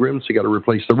 130 rim, so you got to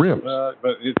replace the rims. But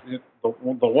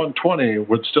the 120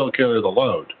 would still carry the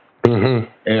load. Mm-hmm.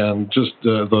 And just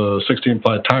the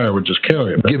 16-ply tire would just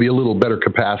carry it. Give you a little better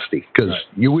capacity because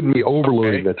you wouldn't be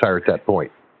overloading the tire at that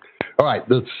point. All right,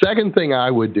 the second thing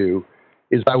I would do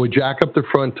is I would jack up the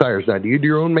front tires. Now, do you do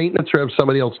your own maintenance or have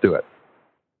somebody else do it?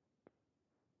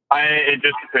 It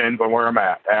just depends on where I'm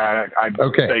at. I'd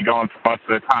stay gone for most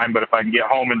of the time, but if I can get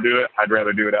home and do it, I'd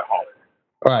rather do it at home.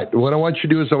 All right, what I want you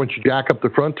to do is I want you to jack up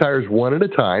the front tires one at a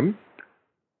time.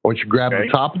 I want you to grab the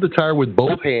top of the tire with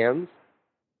both hands.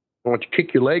 I want you to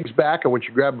kick your legs back. I want you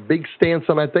to grab a big stance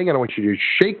on that thing, and I want you to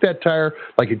shake that tire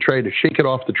like you're trying to shake it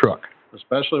off the truck.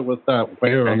 Especially with that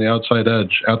wear on the outside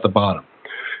edge at the bottom.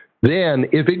 Then,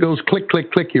 if it goes click,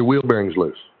 click, click, your wheel bearing's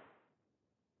loose.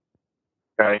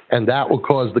 Okay. And that will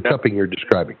cause the cupping you're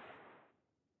describing.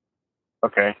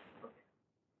 Okay.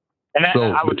 And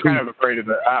I was kind of afraid of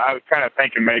that. I was kind of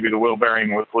thinking maybe the wheel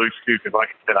bearing was loose, too, because like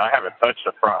I said, I haven't touched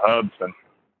the front hubs, and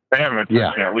they haven't been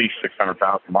touching at least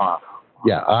 600,000 miles.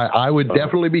 Yeah, I would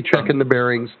definitely be checking the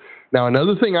bearings. Now,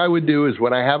 another thing I would do is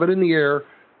when I have it in the air,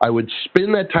 I would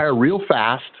spin that tire real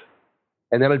fast,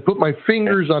 and then I'd put my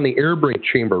fingers on the air brake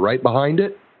chamber right behind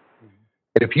it.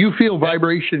 And if you feel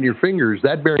vibration in your fingers,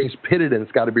 that bearing's pitted and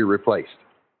it's got to be replaced.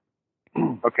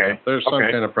 Okay. There's some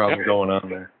kind of problem going on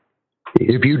there.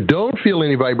 If you don't feel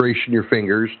any vibration in your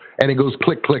fingers and it goes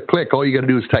click, click, click, all you got to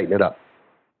do is tighten it up.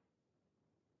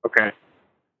 Okay.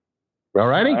 All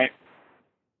righty? All right.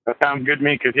 That sounds good to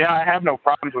me because, I have no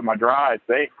problems with my drives.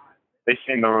 They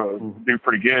seem to do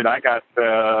pretty good. I got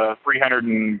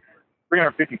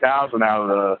 350,000 out of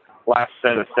the last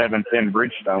set of 710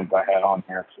 Bridgestones I had on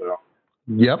here. So.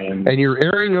 Yep, and you're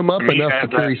airing them up enough to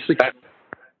carry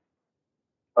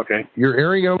Okay. You're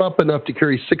airing them up enough to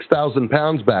carry 6,000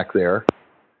 pounds back there,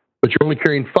 but you're only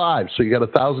carrying 5, so you got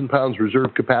 1,000 pounds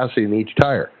reserve capacity in each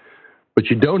tire. But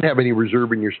you don't have any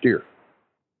reserve in your steer.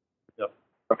 Yep.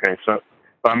 Okay, so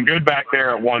I'm good back there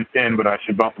at 110, but I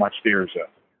should bump my steers up.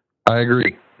 I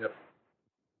agree. Yep.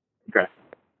 Okay.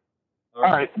 All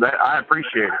right. I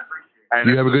appreciate it. And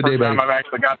you have a good day, buddy. I've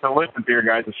actually got to listen to your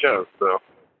guys' show, so.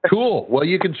 Cool. Well,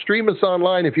 you can stream us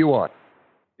online if you want.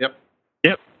 Yep.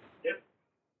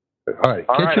 All right.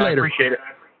 Catch you later. I appreciate it.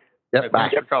 Yep. Bye.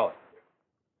 Yep. Call it.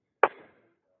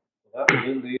 That was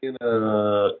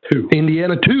Indiana 2.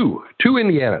 Indiana 2. 2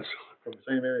 Indianas. From the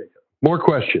same area code. More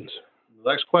questions.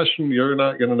 The next question, you're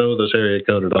not going to know this area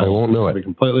code at all. I won't know it. You'll be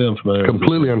completely unfamiliar.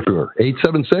 Completely unfamiliar.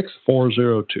 876?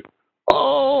 402.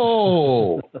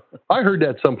 Oh! I heard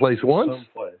that someplace once.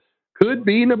 Could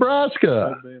be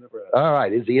Nebraska. All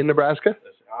right. Is he in Nebraska?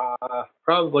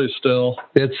 Probably still.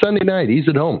 It's Sunday night. He's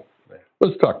at home.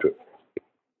 Let's talk to him.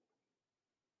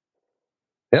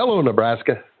 Hello,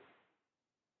 Nebraska.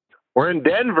 We're in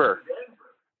Denver.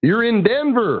 You're in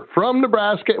Denver from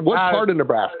Nebraska. What part of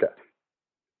Nebraska?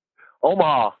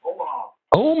 Omaha.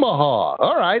 Omaha.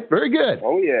 All right. Very good.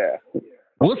 Oh, yeah.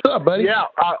 What's up, buddy? Yeah.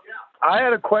 I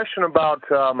had a question about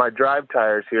my drive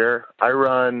tires here. I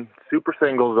run super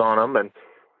singles on them, and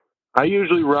I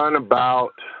usually run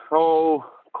about,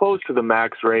 close to the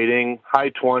max rating, high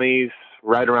 20s,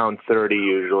 right around 30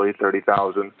 usually,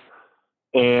 30,000.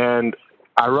 And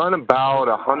I run about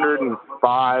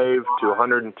 105 to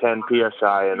 110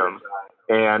 PSI in them.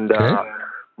 And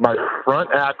my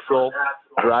front axle,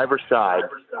 driver's side,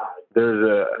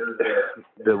 the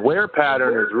wear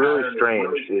pattern is really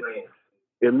strange.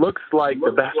 It looks like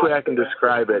the best way I can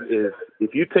describe it is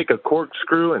if you take a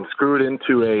corkscrew and screw it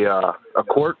into a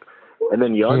cork, and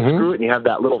then you unscrew it and you have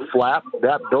that little flap,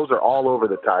 those are all over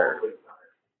the tire.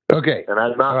 Okay. And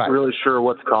I'm not really sure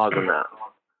what's causing that.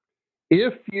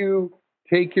 If you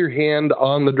take your hand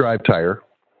on the drive tire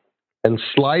and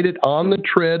slide it on the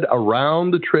tread,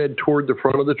 around the tread toward the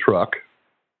front of the truck,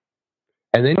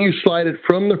 and then you slide it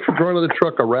from the front of the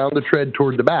truck around the tread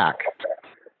toward the back,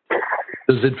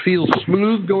 does it feel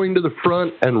smooth going to the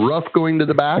front and rough going to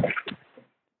the back?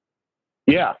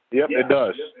 Yeah, yep, it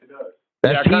does.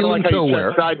 That's heel like and toe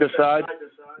wear. Side to side.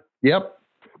 Yep,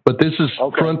 but this is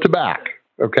front to back,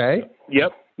 okay?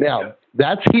 Yep. Now,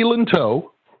 that's heel and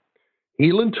toe.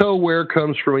 Heel and toe wear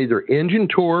comes from either engine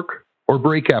torque or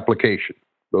brake application.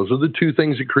 Those are the two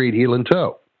things that create heel and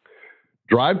toe.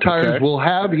 Drive tires will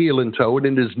have heel and toe, and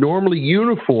it is normally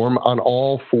uniform on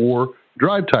all 4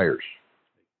 drive tires.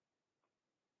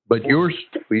 But yours,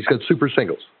 he's got super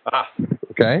singles.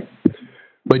 Okay?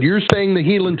 But you're saying the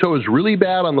heel and toe is really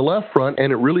bad on the left front,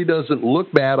 and it really doesn't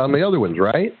look bad on the other ones,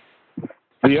 right?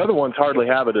 The other ones hardly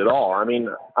have it at all. I mean,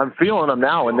 I'm feeling them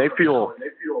now, and they feel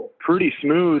pretty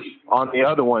smooth on the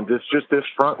other ones. It's just this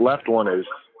front left one is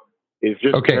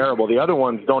just terrible. The other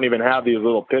ones don't even have these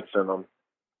little pits in them.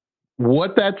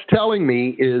 What that's telling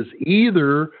me is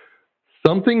either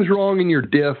something's wrong in your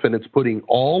diff and it's putting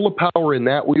all the power in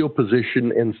that wheel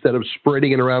position instead of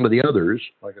spreading it around to the others,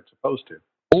 like it's supposed to,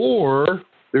 or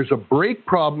there's a brake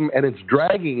problem and it's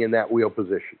dragging in that wheel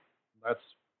position. That's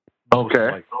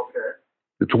okay.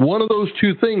 It's one of those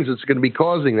two things that's going to be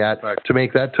causing that to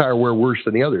make that tire wear worse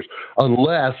than the others,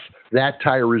 unless that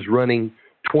tire is running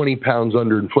 20 pounds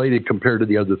underinflated compared to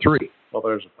the other 3. Well,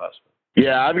 there's a possibility.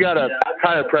 Yeah, I've got a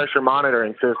tire pressure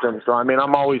monitoring system, so I mean,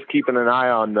 I'm always keeping an eye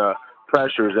on the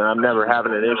pressures, and I'm never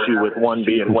having an issue with one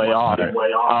being way off.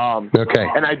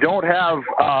 And I don't have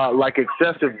like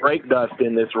excessive brake dust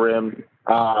in this rim.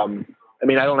 I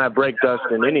mean, I don't have brake dust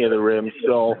in any of the rims,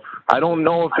 so I don't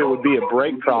know if it would be a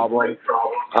brake problem. It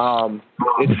sounds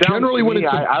generally to me,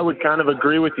 I would kind of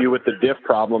agree with you with the diff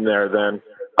problem there then.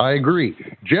 I agree.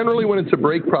 Generally, when it's a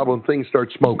brake problem, things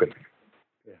start smoking.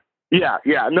 Yeah.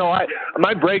 No,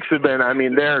 my brakes have been, I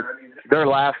mean, they're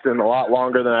lasting a lot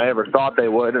longer than I ever thought they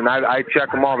would, and I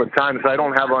check them all the time, so I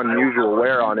don't have unusual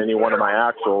wear on any one of my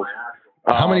axles.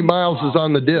 How many miles is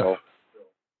on the diff?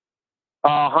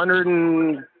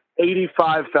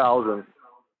 185,000.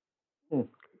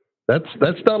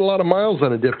 That's not a lot of miles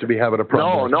on a diff to be having a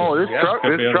problem. No, this truck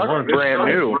is brand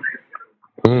new.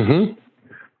 Mm-hmm.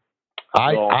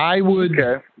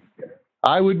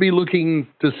 I would be looking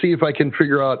to see if I can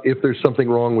figure out if there's something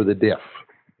wrong with the diff.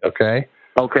 Okay.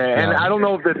 Okay, and I don't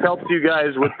know if this helps you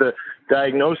guys with the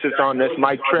diagnosis on this.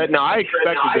 My tread, now I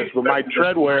expected this, but my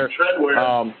tread wear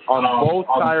on both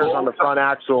tires on the front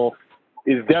axle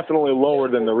is definitely lower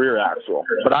than the rear axle.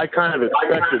 But I kind of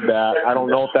expected that. I don't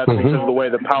know if that's because of the way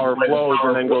the power flows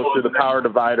and then goes through the power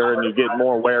divider and you get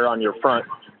more wear on your front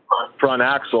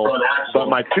axle. But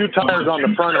my 2 tires on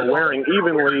the front are wearing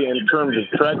evenly in terms of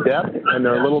tread depth, and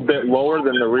they're a little bit lower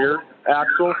than the rear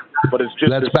axle, but it's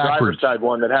just this driver's side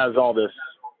one that has all this.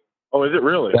 Oh, is it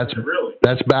really?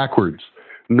 That's backwards.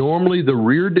 Normally, the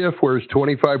rear diff wears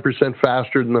 25%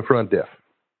 faster than the front diff.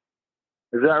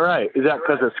 Is that right? Is that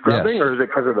because of scrubbing, or is it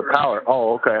because of the power?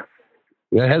 Oh, okay.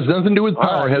 It has nothing to do with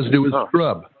power. It has to do with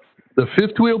scrub. The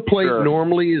fifth wheel plate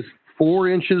normally is 4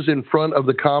 inches in front of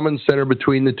the common center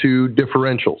between the 2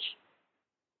 differentials.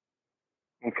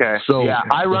 Okay. So yeah,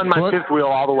 I run my fifth wheel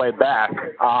all the way back,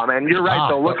 and you're right.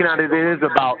 So looking at it,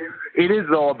 it is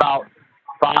about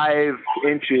 5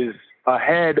 inches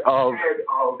ahead of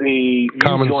the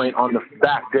common joint on the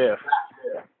back diff.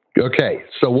 Okay.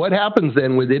 So what happens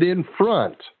then with it in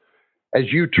front?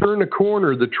 As you turn a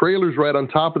corner, the trailer's right on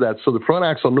top of that, so the front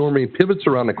axle normally pivots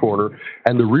around the corner,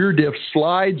 and the rear diff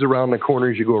slides around the corner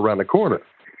as you go around the corner.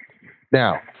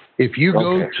 Now, if you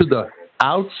go to the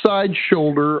outside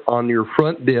shoulder on your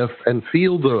front diff and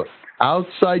feel the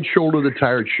outside shoulder of the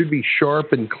tire, it should be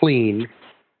sharp and clean.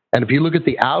 And if you look at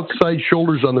the outside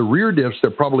shoulders on the rear diffs,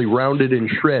 they're probably rounded and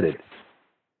shredded.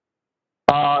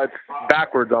 It's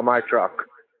backwards on my truck.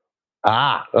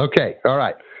 Okay. All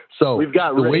right. So we've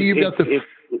got the way you've got it's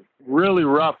really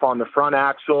rough on the front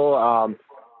axle,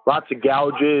 lots of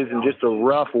gouges and just a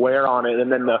rough wear on it.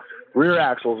 And then the rear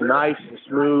axle's nice and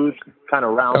smooth, kind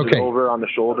of rounded over on the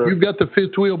shoulder. You've got the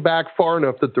fifth wheel back far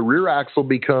enough that the rear axle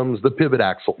becomes the pivot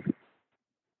axle.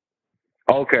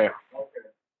 Okay.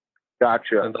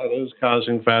 Gotcha. And that is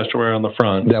causing faster wear on the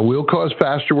front. That will cause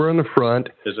faster wear on the front.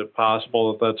 Is it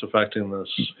possible that that's affecting this?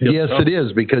 Yes, it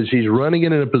is, because he's running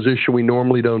it in a position we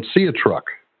normally don't see a truck.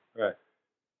 Right.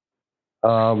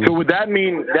 So would that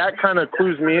mean, that kind of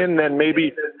clues me in, then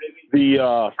maybe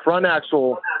the front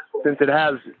axle, since it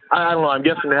has, I don't know, I'm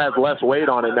guessing it has less weight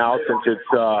on it now since it's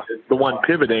the one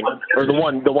pivoting, or the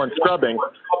one scrubbing.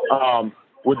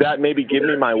 Would that maybe give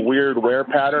me my weird wear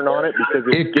pattern on it? Because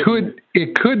it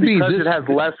could be because it has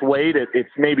less weight.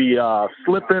 It's maybe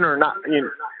slipping or not.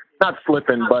 not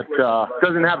slipping, but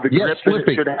doesn't have the grip that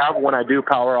it should have when I do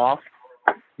power off.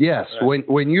 Yes,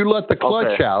 when you let the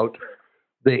clutch out,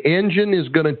 the engine is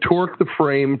going to torque the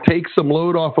frame, take some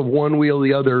load off of one wheel,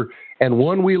 the other, and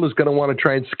one wheel is going to want to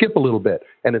try and skip a little bit.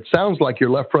 And it sounds like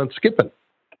your left front's skipping.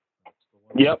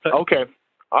 Yep. Okay.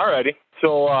 All righty.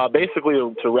 So basically,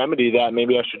 to remedy that,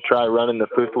 maybe I should try running the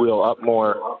fifth wheel up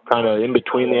more, kind of in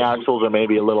between the axles, or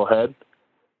maybe a little head.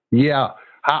 Yeah.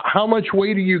 How much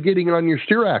weight are you getting on your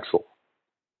steer axle?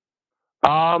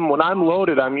 When I'm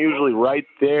loaded, I'm usually right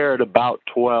there at about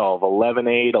 12,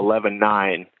 11.8,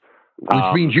 11.9.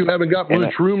 Which means you haven't got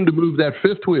much room to move that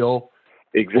fifth wheel.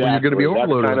 Exactly. Or you're going to be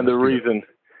overloaded. That's kind of the reason.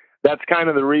 That's kind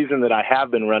of the reason that I have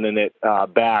been running it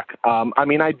back. I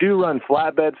mean, I do run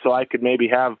flatbed, so I could maybe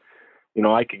have,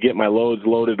 I could get my loads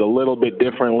loaded a little bit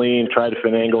differently and try to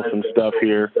finagle some stuff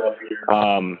here.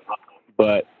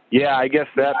 But yeah, I guess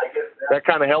that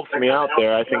kind of helps me out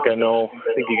there. I think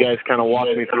you guys kind of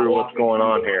walked me through what's going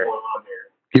on here.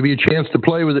 Give you a chance to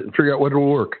play with it and figure out what will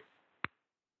work.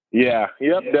 Yeah,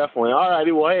 yep, definitely. All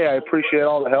righty, well, hey, I appreciate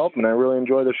all the help, and I really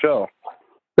enjoy the show.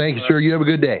 Thank you, sir. You have a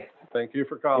good day. Thank you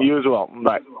for calling. You as well.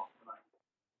 Bye.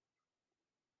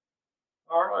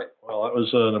 All right. Well, that was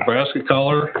a Nebraska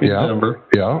caller in Denver.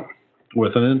 Yeah.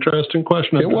 With an interesting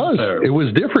question. It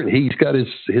was different. He's got his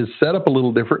setup a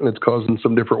little different, and it's causing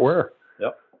some different wear.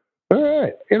 Yep. All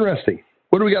right. Interesting.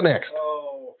 What do we got next?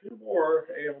 Oh, a few more.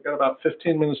 We've got about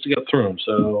 15 minutes to get through them.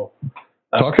 So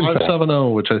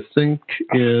 570, which I think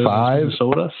is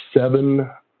 570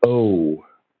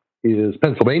 is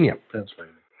Pennsylvania.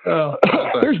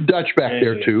 There's Dutch back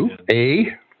there, too.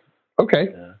 Okay.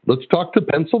 Yeah. Let's talk to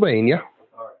Pennsylvania.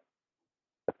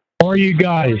 How are you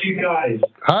guys?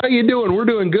 How are you doing? We're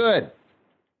doing good.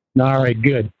 All right,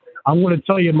 good. I'm going to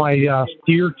tell you my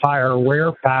steer tire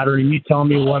wear pattern, and you tell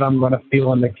me what I'm going to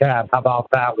feel in the cab. How about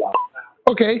that one?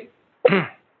 Okay.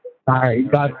 All right,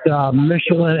 got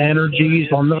Michelin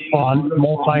Energies on the front,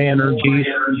 multi-energies.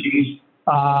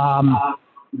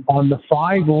 On the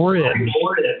 5 ribs,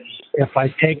 if I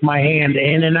take my hand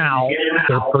in and out,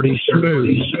 they're pretty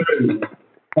smooth.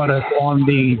 But if on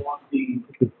the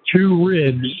 2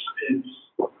 ribs,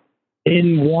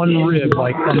 in one rib,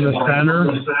 like from the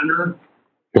center,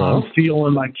 I'm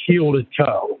feeling like heel to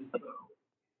toe.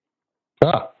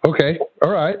 Okay.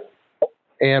 All right.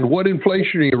 And what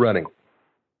inflation are you running?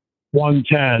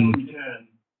 110.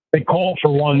 They call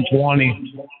for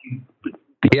 120.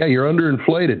 Yeah, you're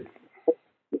underinflated.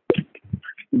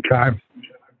 Okay.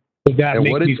 Would that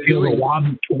make me feel a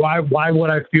wobble? Why would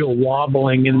I feel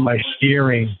wobbling in my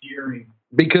steering?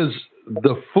 Because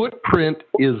the footprint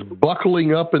is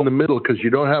buckling up in the middle because you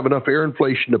don't have enough air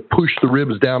inflation to push the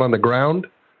ribs down on the ground.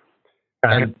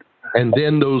 And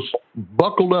then those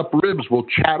buckled up ribs will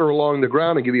chatter along the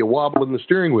ground and give you a wobble in the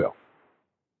steering wheel.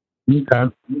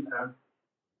 Okay.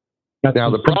 Now,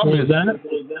 the problem is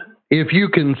if you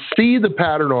can see the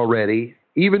pattern already,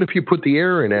 even if you put the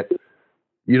air in it,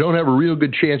 you don't have a real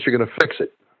good chance you're going to fix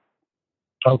it.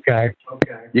 Okay.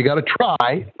 You got to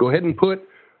try. Go ahead and put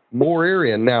more air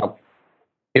in. Now,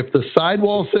 if the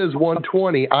sidewall says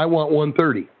 120, I want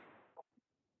 130.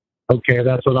 Okay,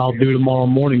 that's what I'll do tomorrow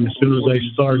morning as soon as I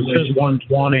start. It says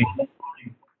 120.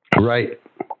 Right.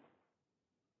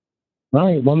 All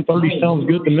right, 130 sounds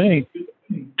good to me.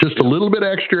 Just a little bit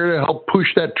extra to help push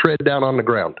that tread down on the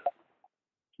ground.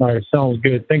 All right, sounds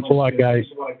good. Thanks a lot, guys.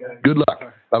 Good luck.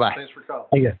 Bye-bye. Thanks for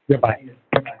calling. Yeah, goodbye.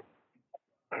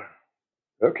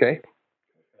 Okay.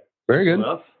 Very good.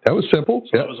 That was simple.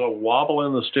 So that was a wobble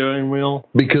in the steering wheel?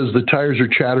 Because the tires are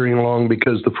chattering along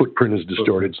because the footprint is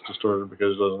distorted. It's distorted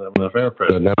because it doesn't have enough air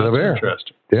pressure. Doesn't have enough air.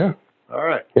 Interesting. Yeah. All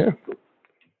right. Yeah.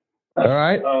 All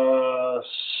right.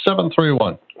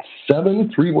 731.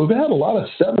 73. We've had a lot of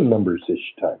 7 numbers this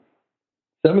time.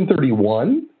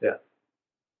 731? Yeah.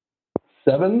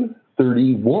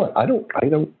 731.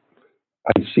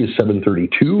 I see a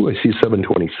 732. I see a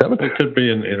 727. It could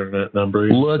be an internet number.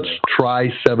 Let's try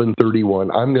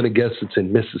 731. I'm going to guess it's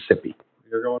in Mississippi.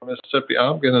 You're going to Mississippi.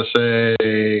 I'm going to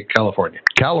say California.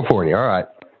 California. All right.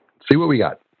 See what we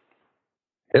got.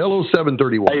 Hello,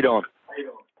 731. How you doing?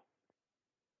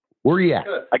 Where are you at?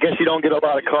 Good. I guess you don't get a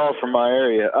lot of calls from my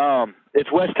area.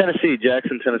 It's West Tennessee,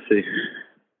 Jackson, Tennessee.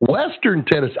 Western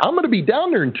Tennessee. I'm going to be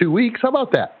down there in 2 weeks. How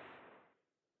about that?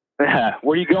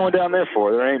 What are you going down there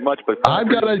for? There ain't much but farms.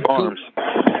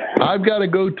 I've got to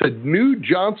go to New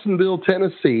Johnsonville,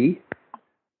 Tennessee,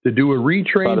 to do a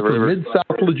retrain for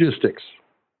Mid-South Logistics.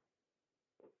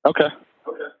 Okay.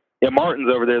 Yeah,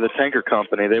 Martin's over there, the tanker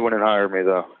company. They wouldn't hire me,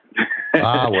 though.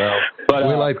 Well, the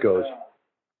way life goes.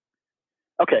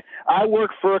 Okay, I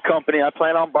work for a company. I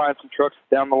plan on buying some trucks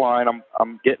down the line.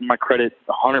 I'm getting my credit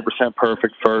 100%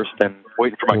 perfect first and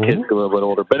waiting for my kids to get a little bit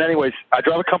older. But anyways, I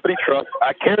drive a company truck.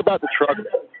 I care about the truck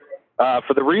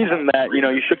for the reason that,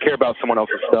 you should care about someone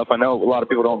else's stuff. I know a lot of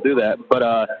people don't do that, but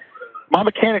my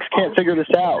mechanics can't figure this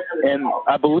out, and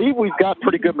I believe we've got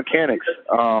pretty good mechanics.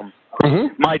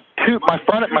 My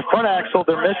front axle,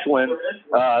 they're Michelin.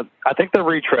 I think they're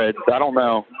retreads. I don't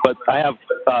know, but I have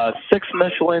 6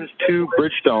 Michelins, 2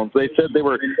 Bridgestones. They said they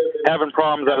were having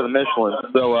problems out of the Michelin,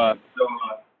 so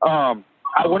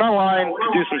I went online to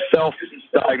do some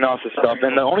self-diagnosis stuff,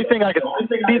 and the only thing I could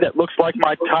see that looks like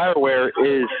my tire wear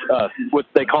is what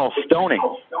they call stoning.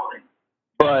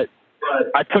 But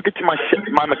I took it to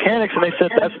my mechanics, and they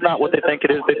said that's not what they think it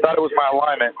is. They thought it was my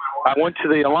alignment. I went to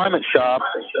the alignment shop,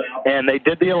 and they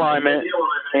did the alignment,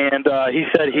 and he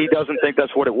said he doesn't think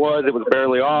that's what it was. It was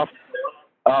barely off.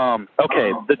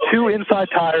 Okay, the 2 inside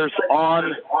tires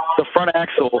on the front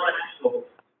axle,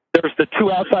 there's the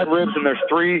 2 outside ribs, and there's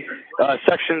 3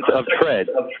 sections of tread.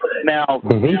 Now,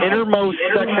 the innermost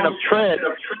section of tread,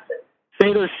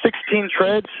 say there's 16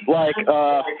 treads, like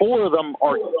 4 of them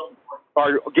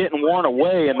are getting worn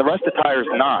away, and the rest of the tires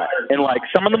not. And like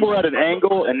some of them were at an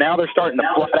angle, and now they're starting to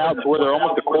flat out to where they're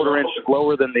almost a quarter inch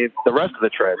lower than the rest of the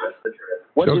tread.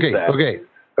 What is that?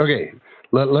 Okay.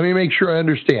 Let me make sure I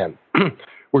understand.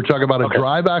 We're talking about a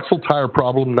drive axle tire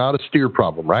problem, not a steer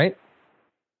problem, right?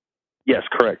 Yes,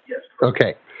 correct. Yes.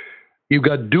 Okay. You've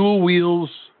got dual wheels,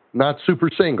 not super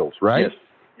singles, right?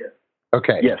 Yes.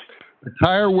 Okay. Yes. The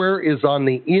tire wear is on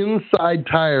the inside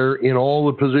tire in all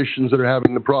the positions that are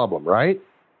having the problem, right?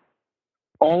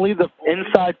 Only the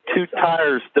inside 2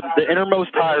 tires, the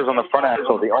innermost tires on the front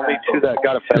axle, the only 2 that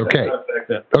got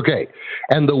affected. Okay.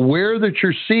 And the wear that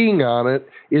you're seeing on it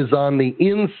is on the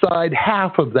inside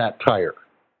half of that tire.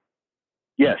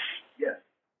 Yes.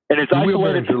 And it's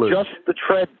isolated to just the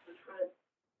tread.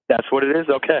 That's what it is?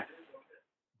 Okay.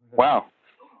 Wow.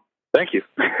 Thank you.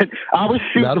 I was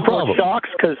shooting for shocks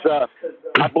because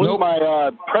I blew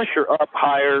my pressure up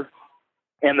higher,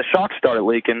 and the shocks started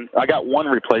leaking. I got one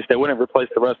replaced. They wouldn't replace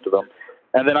the rest of them.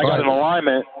 And then I got an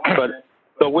alignment, but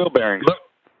the wheel bearings.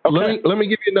 Let me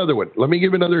give you another one. Let me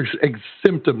give another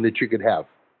symptom that you could have.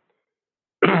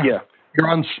 Yeah. You're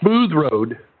on smooth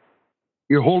road.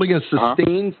 You're holding a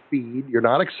sustained speed. You're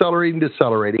not accelerating,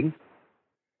 decelerating.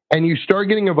 And you start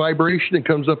getting a vibration that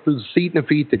comes up through the seat and the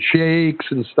feet that shakes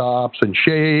and stops and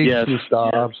shakes and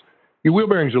stops. Your wheel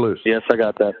bearings are loose. Yes, I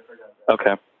got that.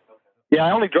 Okay. Yeah,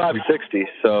 I only drive 60,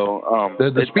 so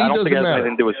the speed I don't doesn't think it has matter.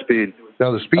 anything to do with speed.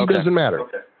 No, the speed doesn't matter.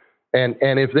 And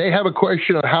if they have a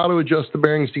question on how to adjust the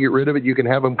bearings to get rid of it, you can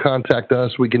have them contact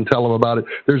us. We can tell them about it.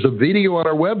 There's a video on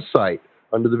our website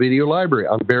under the video library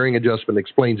on bearing adjustment. It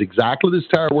explains exactly this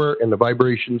tire wear and the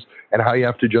vibrations and how you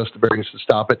have to adjust the bearings to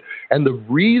stop it. And the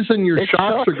reason your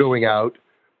shocks are going out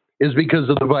is because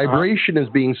of the vibration is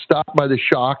being stopped by the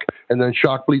shock, and then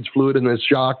shock bleeds fluid, and then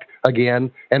shock again,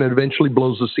 and it eventually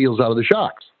blows the seals out of the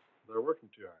shocks. They're working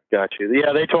too hard. Got you.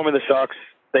 Yeah, they told me the shocks,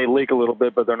 they leak a little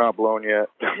bit, but they're not blown yet.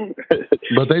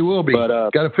 But they will be.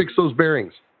 Got to fix those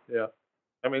bearings. Yeah.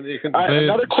 I mean,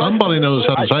 somebody knows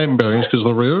how to tighten bearings because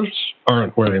the rears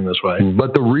aren't wearing this way.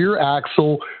 But the rear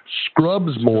axle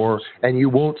scrubs more, and you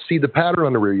won't see the pattern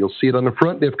on the rear. You'll see it on the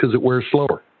front diff because it wears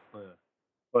slower.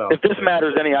 Well, if this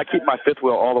matters any, I keep my fifth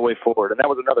wheel all the way forward, and that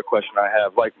was another question I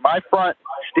have. Like, my front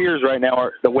steers right now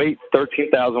are the weight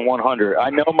 13,100.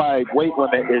 I know my weight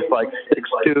limit is like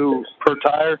 6'2" per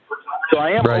tire, so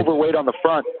I am overweight on the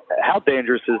front. How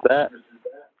dangerous is that?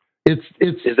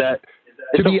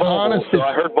 To be honest, so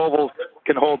I heard Volvos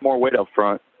can hold more weight up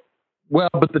front. Well,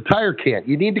 but the tire can't.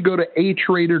 You need to go to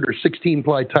H-rated or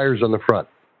 16-ply tires on the front.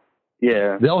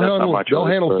 Yeah, they'll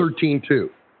handle 13 too.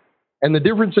 And the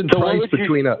difference in price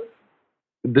between a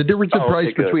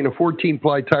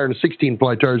 14-ply tire and a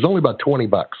 16-ply tire is only about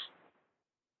 $20.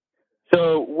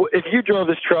 So if you drove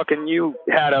this truck and you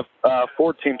had a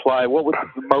 14-ply, what would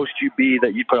the most you be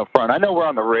that you put up front? I know we're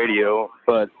on the radio,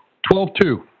 but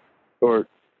 12.2 or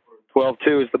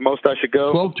 12.2 is the most I should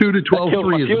go. 12.2 to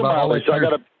 12.3 is about all I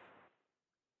tire.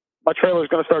 My trailer's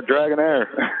going to start dragging air,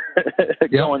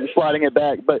 sliding it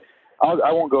back. But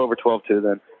I won't go over 12.2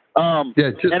 then. And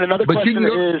another question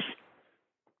is,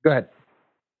 go ahead.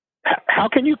 How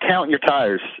can you count your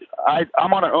tires?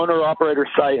 I'm on an owner-operator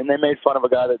site, and they made fun of a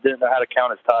guy that didn't know how to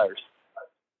count his tires.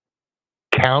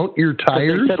 Count your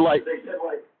tires? They said,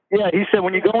 he said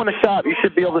when you go in the shop, you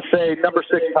should be able to say number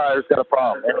 6 tire's got a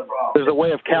problem. And there's a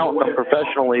way of counting them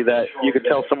professionally that you can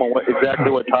tell someone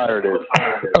exactly what tire it is.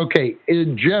 Okay,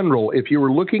 in general, if you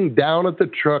were looking down at the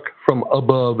truck from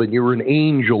above and you were an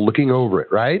angel looking over it,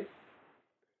 right?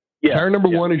 Yeah. Tire number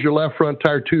 1 is your left front.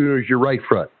 Tire 2 is your right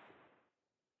front.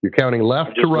 You're counting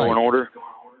left to right. Go in order.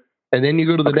 And then you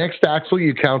go to the next axle.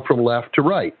 You count from left to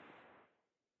right.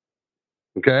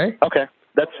 Okay. Okay.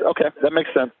 That's okay. That makes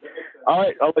sense. All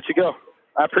right. I'll let you go.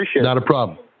 I appreciate it. Not a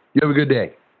problem. You have a good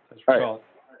day. All right.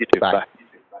 You too. Bye.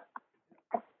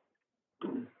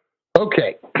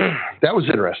 Okay. That was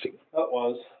interesting. That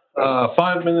was.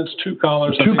 5 minutes, 2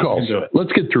 callers. 2 calls.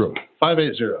 Let's get through them.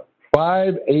 580.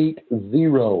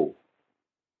 580.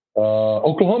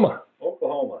 Oklahoma.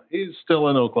 Oklahoma. He's still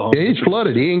in Oklahoma. Yeah, he's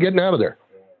flooded. He ain't getting out of there.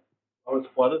 Oh, it's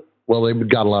flooded? Well, they've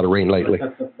got a lot of rain lately.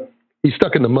 He's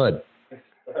stuck in the mud.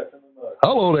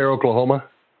 Hello there, Oklahoma.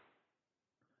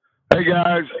 Hey,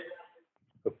 guys.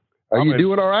 Are you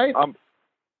doing all right?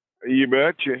 You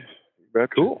betcha.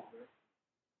 Cool.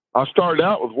 I started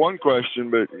out with one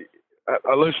question, but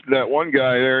I listened to that one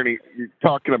guy there, and you're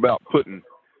talking about putting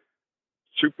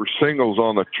super singles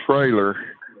on the trailer,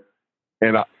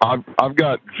 and I've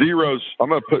got zeros. I'm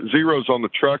going to put zeros on the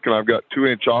truck, and I've got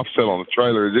 2-inch offset on the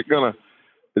trailer. Is it gonna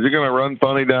run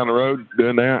funny down the road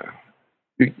doing that?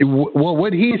 Well,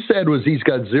 what he said was he's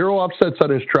got 0 offsets on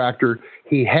his tractor.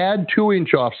 He had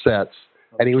 2-inch offsets,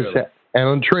 and he was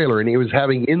on the trailer, and he was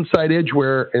having inside edge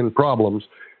wear and problems.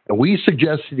 And we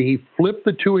suggested he flip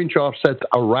the 2-inch offsets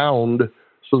around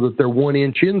so that they're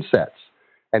 1-inch insets.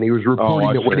 And he was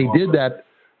reporting that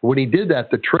when he did that,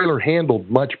 the trailer handled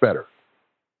much better.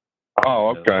 Oh,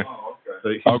 okay.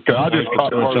 Okay, I just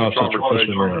caught part of the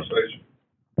conversation.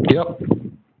 Yep.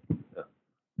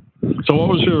 So what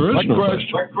was your original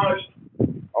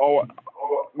question? Oh,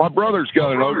 my brother's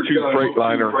got an 02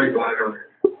 Freightliner.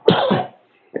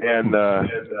 And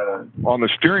on the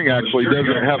steering axle, he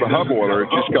doesn't have a hub oiler.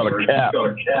 It's just got a cap.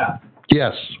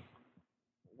 Yes.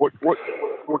 What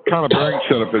kind of bearing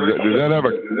setup is it? Does that have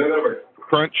a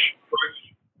crunch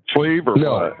sleeve or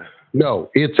what? No.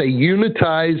 It's a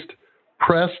unitized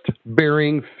pressed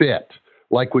bearing fit,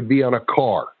 like would be on a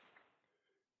car.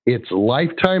 It's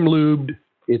lifetime lubed.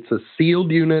 It's a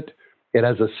sealed unit. It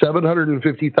has a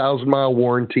 750,000-mile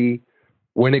warranty.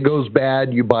 When it goes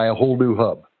bad, you buy a whole new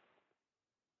hub.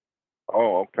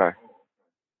 Oh, okay.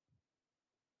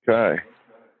 Okay.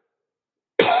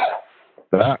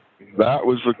 That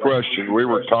was the question. We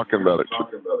were talking about it.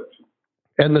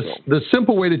 And the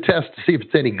simple way to test to see if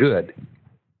it's any good,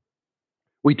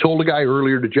 we told a guy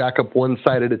earlier to jack up one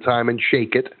side at a time and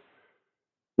shake it.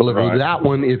 Well, if that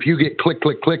one, if you get click,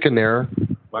 click, click in there,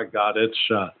 my God, it's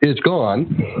shot. It's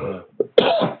gone.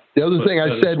 The other thing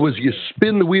I said was you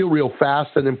spin the wheel real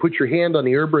fast and then put your hand on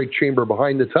the air brake chamber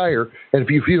behind the tire, and if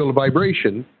you feel a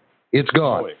vibration, it's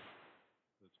gone. It's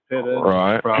pitted.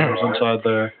 Right. Problems inside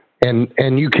there.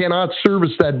 And you cannot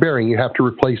service that bearing. You have to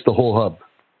replace the whole hub.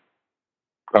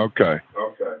 Okay.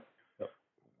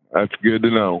 That's good to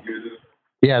know.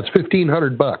 Yeah, it's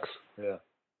 $1,500. Yeah.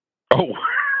 Oh.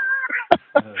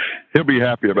 He'll be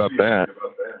happy about that.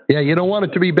 Yeah, you don't want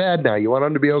it to be bad now. You want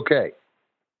him to be okay.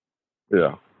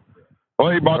 Yeah.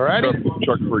 Well, he bought the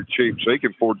truck pretty cheap, so he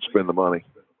can afford to spend the money.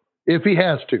 If he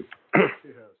has to.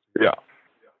 Yeah.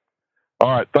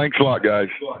 All right. Thanks a lot, guys.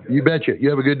 You betcha. You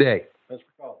have a good day. Thanks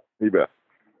for calling. You bet.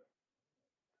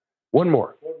 One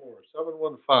more.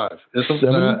 715. Isn't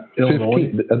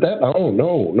 715.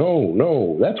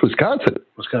 No. That's Wisconsin.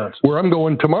 Where I'm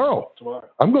going tomorrow.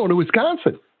 I'm going to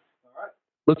Wisconsin. All right.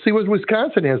 Let's see what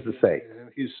Wisconsin has to say.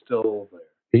 And he's still there.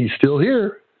 He's still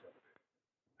here.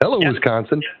 Hello,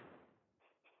 Wisconsin.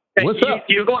 What's up?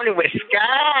 You're going to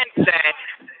Wisconsin.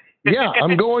 Yeah,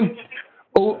 I'm going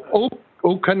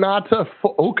Okanota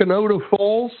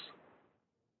Falls.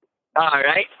 All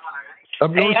right.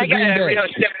 Up north I of got Green a Bay. real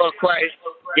simple question.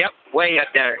 Yep, way up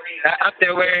there. Up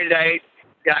there where the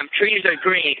trees are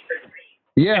green.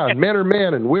 Yeah, men are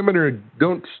men and women are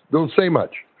don't say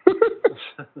much.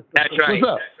 That's right.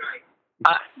 What's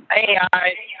up?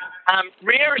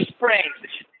 Rear springs,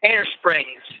 air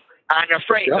springs on a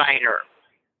Freightliner.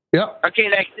 Yep. Okay,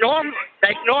 like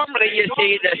normally you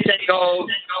see the single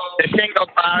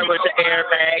bar with the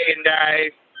airbag and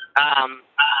the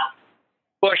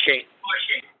bushing.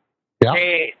 Yeah.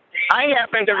 I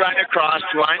happen to run across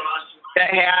one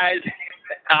that has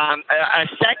a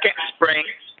second spring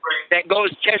that goes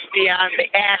just beyond the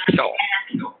axle.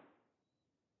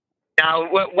 Now,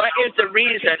 what is the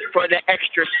reason for the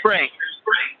extra spring?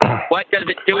 What does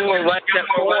it do, or what's it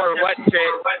for?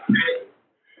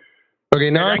 Okay,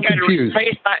 now I'm confused.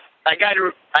 I got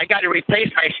to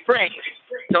replace my springs,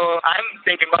 so I'm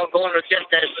thinking about going with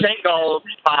just a single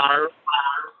bar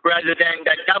rather than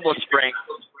the double spring.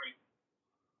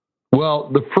 Well,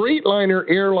 the Freightliner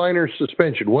Airliner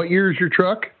suspension. What year is your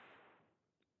truck?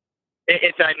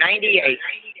 It's a 98.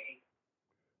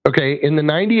 Okay, in the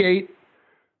 98,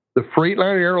 the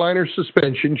Freightliner Airliner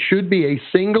suspension should be a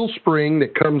single spring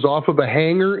that comes off of a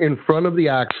hanger in front of the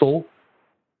axle,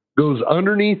 goes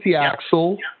underneath the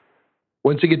axle.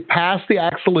 Once you get past the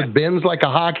axle, it bends like a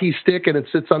hockey stick, and it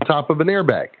sits on top of an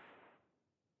airbag.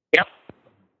 Yep.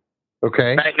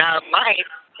 Okay. But now mine,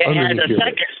 it has a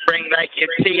second spring like you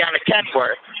see on a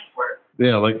Kenworth.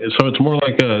 Yeah, so it's more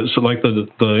like the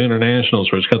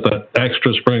Internationals, where it's got that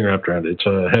extra spring wrapped around it. It's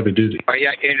a heavy duty. Oh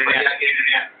yeah, International.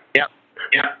 Yep.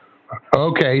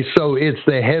 Okay, so it's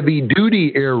the heavy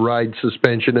duty air ride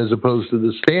suspension as opposed to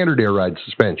the standard air ride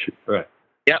suspension. Right.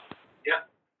 Yep.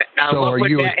 Now, so what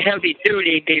would that heavy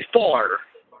duty be for?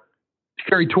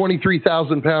 Carry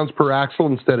 23,000 pounds per axle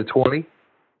instead of 20.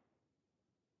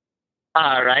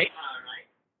 All right.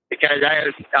 Because I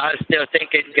was still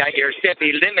thinking that you're still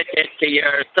be limited to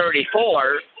your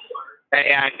 34,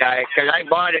 and because I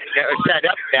bought it and it was set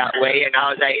up that way, and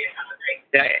I was like,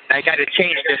 I got to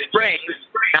change the springs.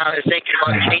 Now I was thinking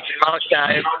about changing them out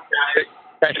to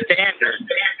the standard,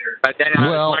 but then I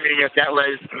was wondering if that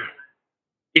was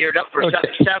geared up for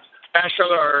something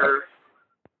special or.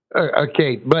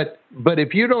 Okay, but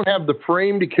if you don't have the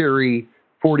frame to carry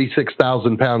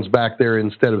 46,000 pounds back there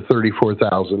instead of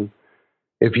 34,000.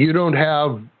 If you don't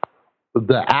have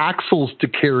the axles to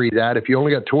carry that, if you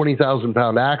only got 20,000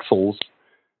 pound axles,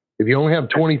 if you only have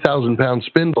 20,000 pound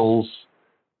spindles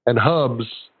and hubs,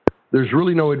 there's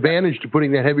really no advantage to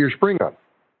putting that heavier spring on.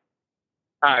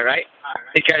 All right.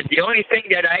 Because the only thing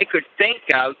that I could think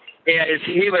of is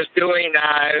he was doing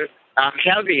a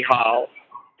heavy haul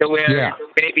to where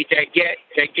maybe to get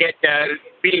the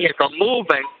vehicle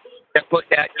moving to put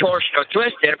that torsional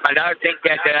twist in, but I don't think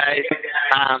that the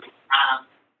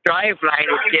drive line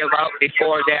would give out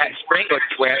before that spring would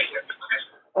twist.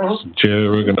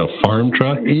 We're going to farm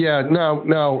truck? Yeah,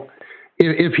 no.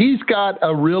 If he's got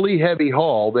a really heavy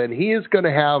haul, then he is going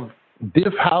to have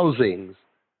diff housings.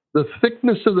 The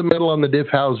thickness of the metal on the diff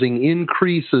housing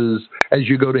increases as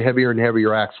you go to heavier and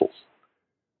heavier axles,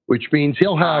 which means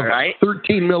he'll have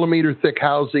 13 millimeter thick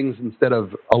housings instead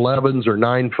of 11s or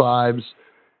 9.5s.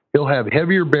 He'll have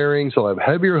heavier bearings. He'll have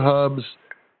heavier hubs.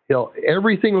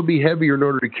 Everything will be heavier in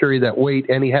order to carry that weight,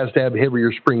 and he has to have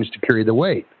heavier springs to carry the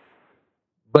weight.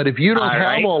 But if you don't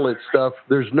have all that stuff,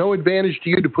 there's no advantage to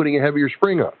you to putting a heavier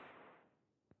spring on.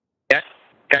 Yeah,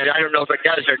 I don't know if it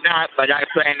does or not, but I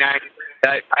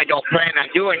don't plan on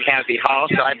doing heavy haul,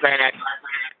 so I plan on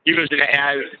using it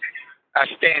as a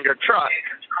standard truck.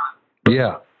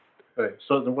 Yeah. Okay,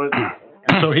 so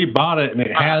he bought it and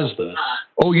it has this.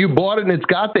 Oh, you bought it and it's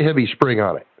got the heavy spring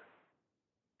on it.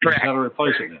 Correct. You got to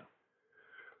replace it now.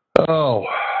 Oh,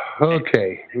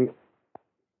 okay. And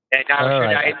now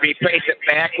should I replace it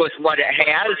back with what it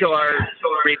has, or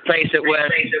replace it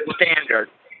with standard?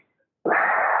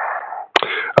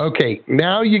 Okay,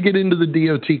 now you get into the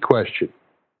DOT question.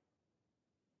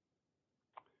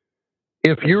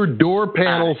 If your door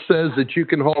panel says that you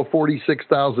can haul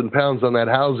 46,000 pounds on that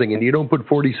housing and you don't put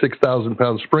 46,000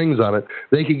 pound springs on it,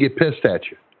 they could get pissed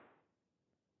at you.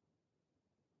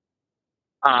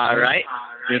 All right.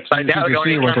 But that would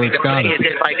only come into play is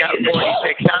if I got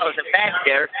 46,000 back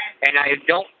there and I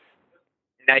don't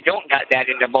got that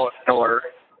in the door.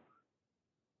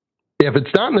 If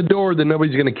it's not in the door, then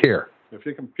nobody's going to care. If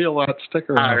you can peel that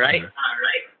sticker off. All right.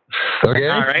 Okay.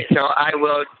 All right. So I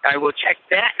will check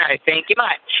that, and I thank you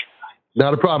much.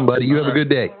 Not a problem, buddy. You have a good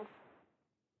day.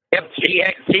 Yep. See you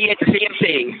at the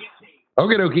CMC.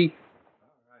 Okay, dokie.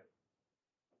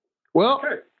 Well,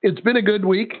 it's been a good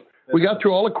week. We got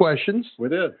through all the questions. We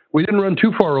did. We didn't run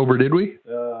too far over, did we?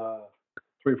 3-4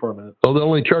 minutes. So they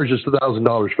only charged us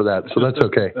 $1,000 for that, so that's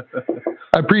okay.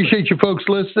 I appreciate you folks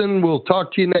listening. We'll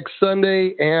talk to you next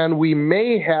Sunday, and we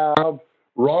may have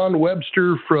Ron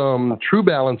Webster from True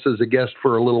Balance as a guest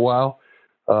for a little while.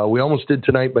 We almost did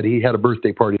tonight, but he had a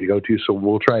birthday party to go to, so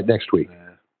we'll try it next week.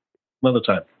 Another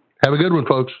time. Have a good one,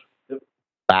 folks. Yep.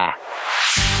 Bye.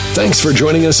 Thanks for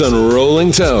joining us on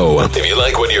Rolling Toe. If you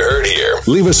like what you heard here,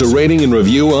 leave us a rating and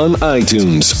review on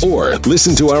iTunes or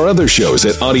listen to our other shows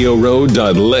at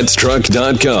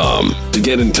audioroad.letstruck.com. To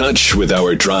get in touch with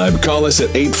our tribe, call us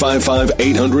at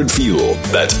 855-800-FUEL.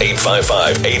 That's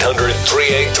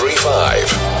 855-800-3835.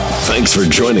 Thanks for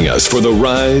joining us for the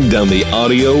ride down the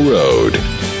audio road.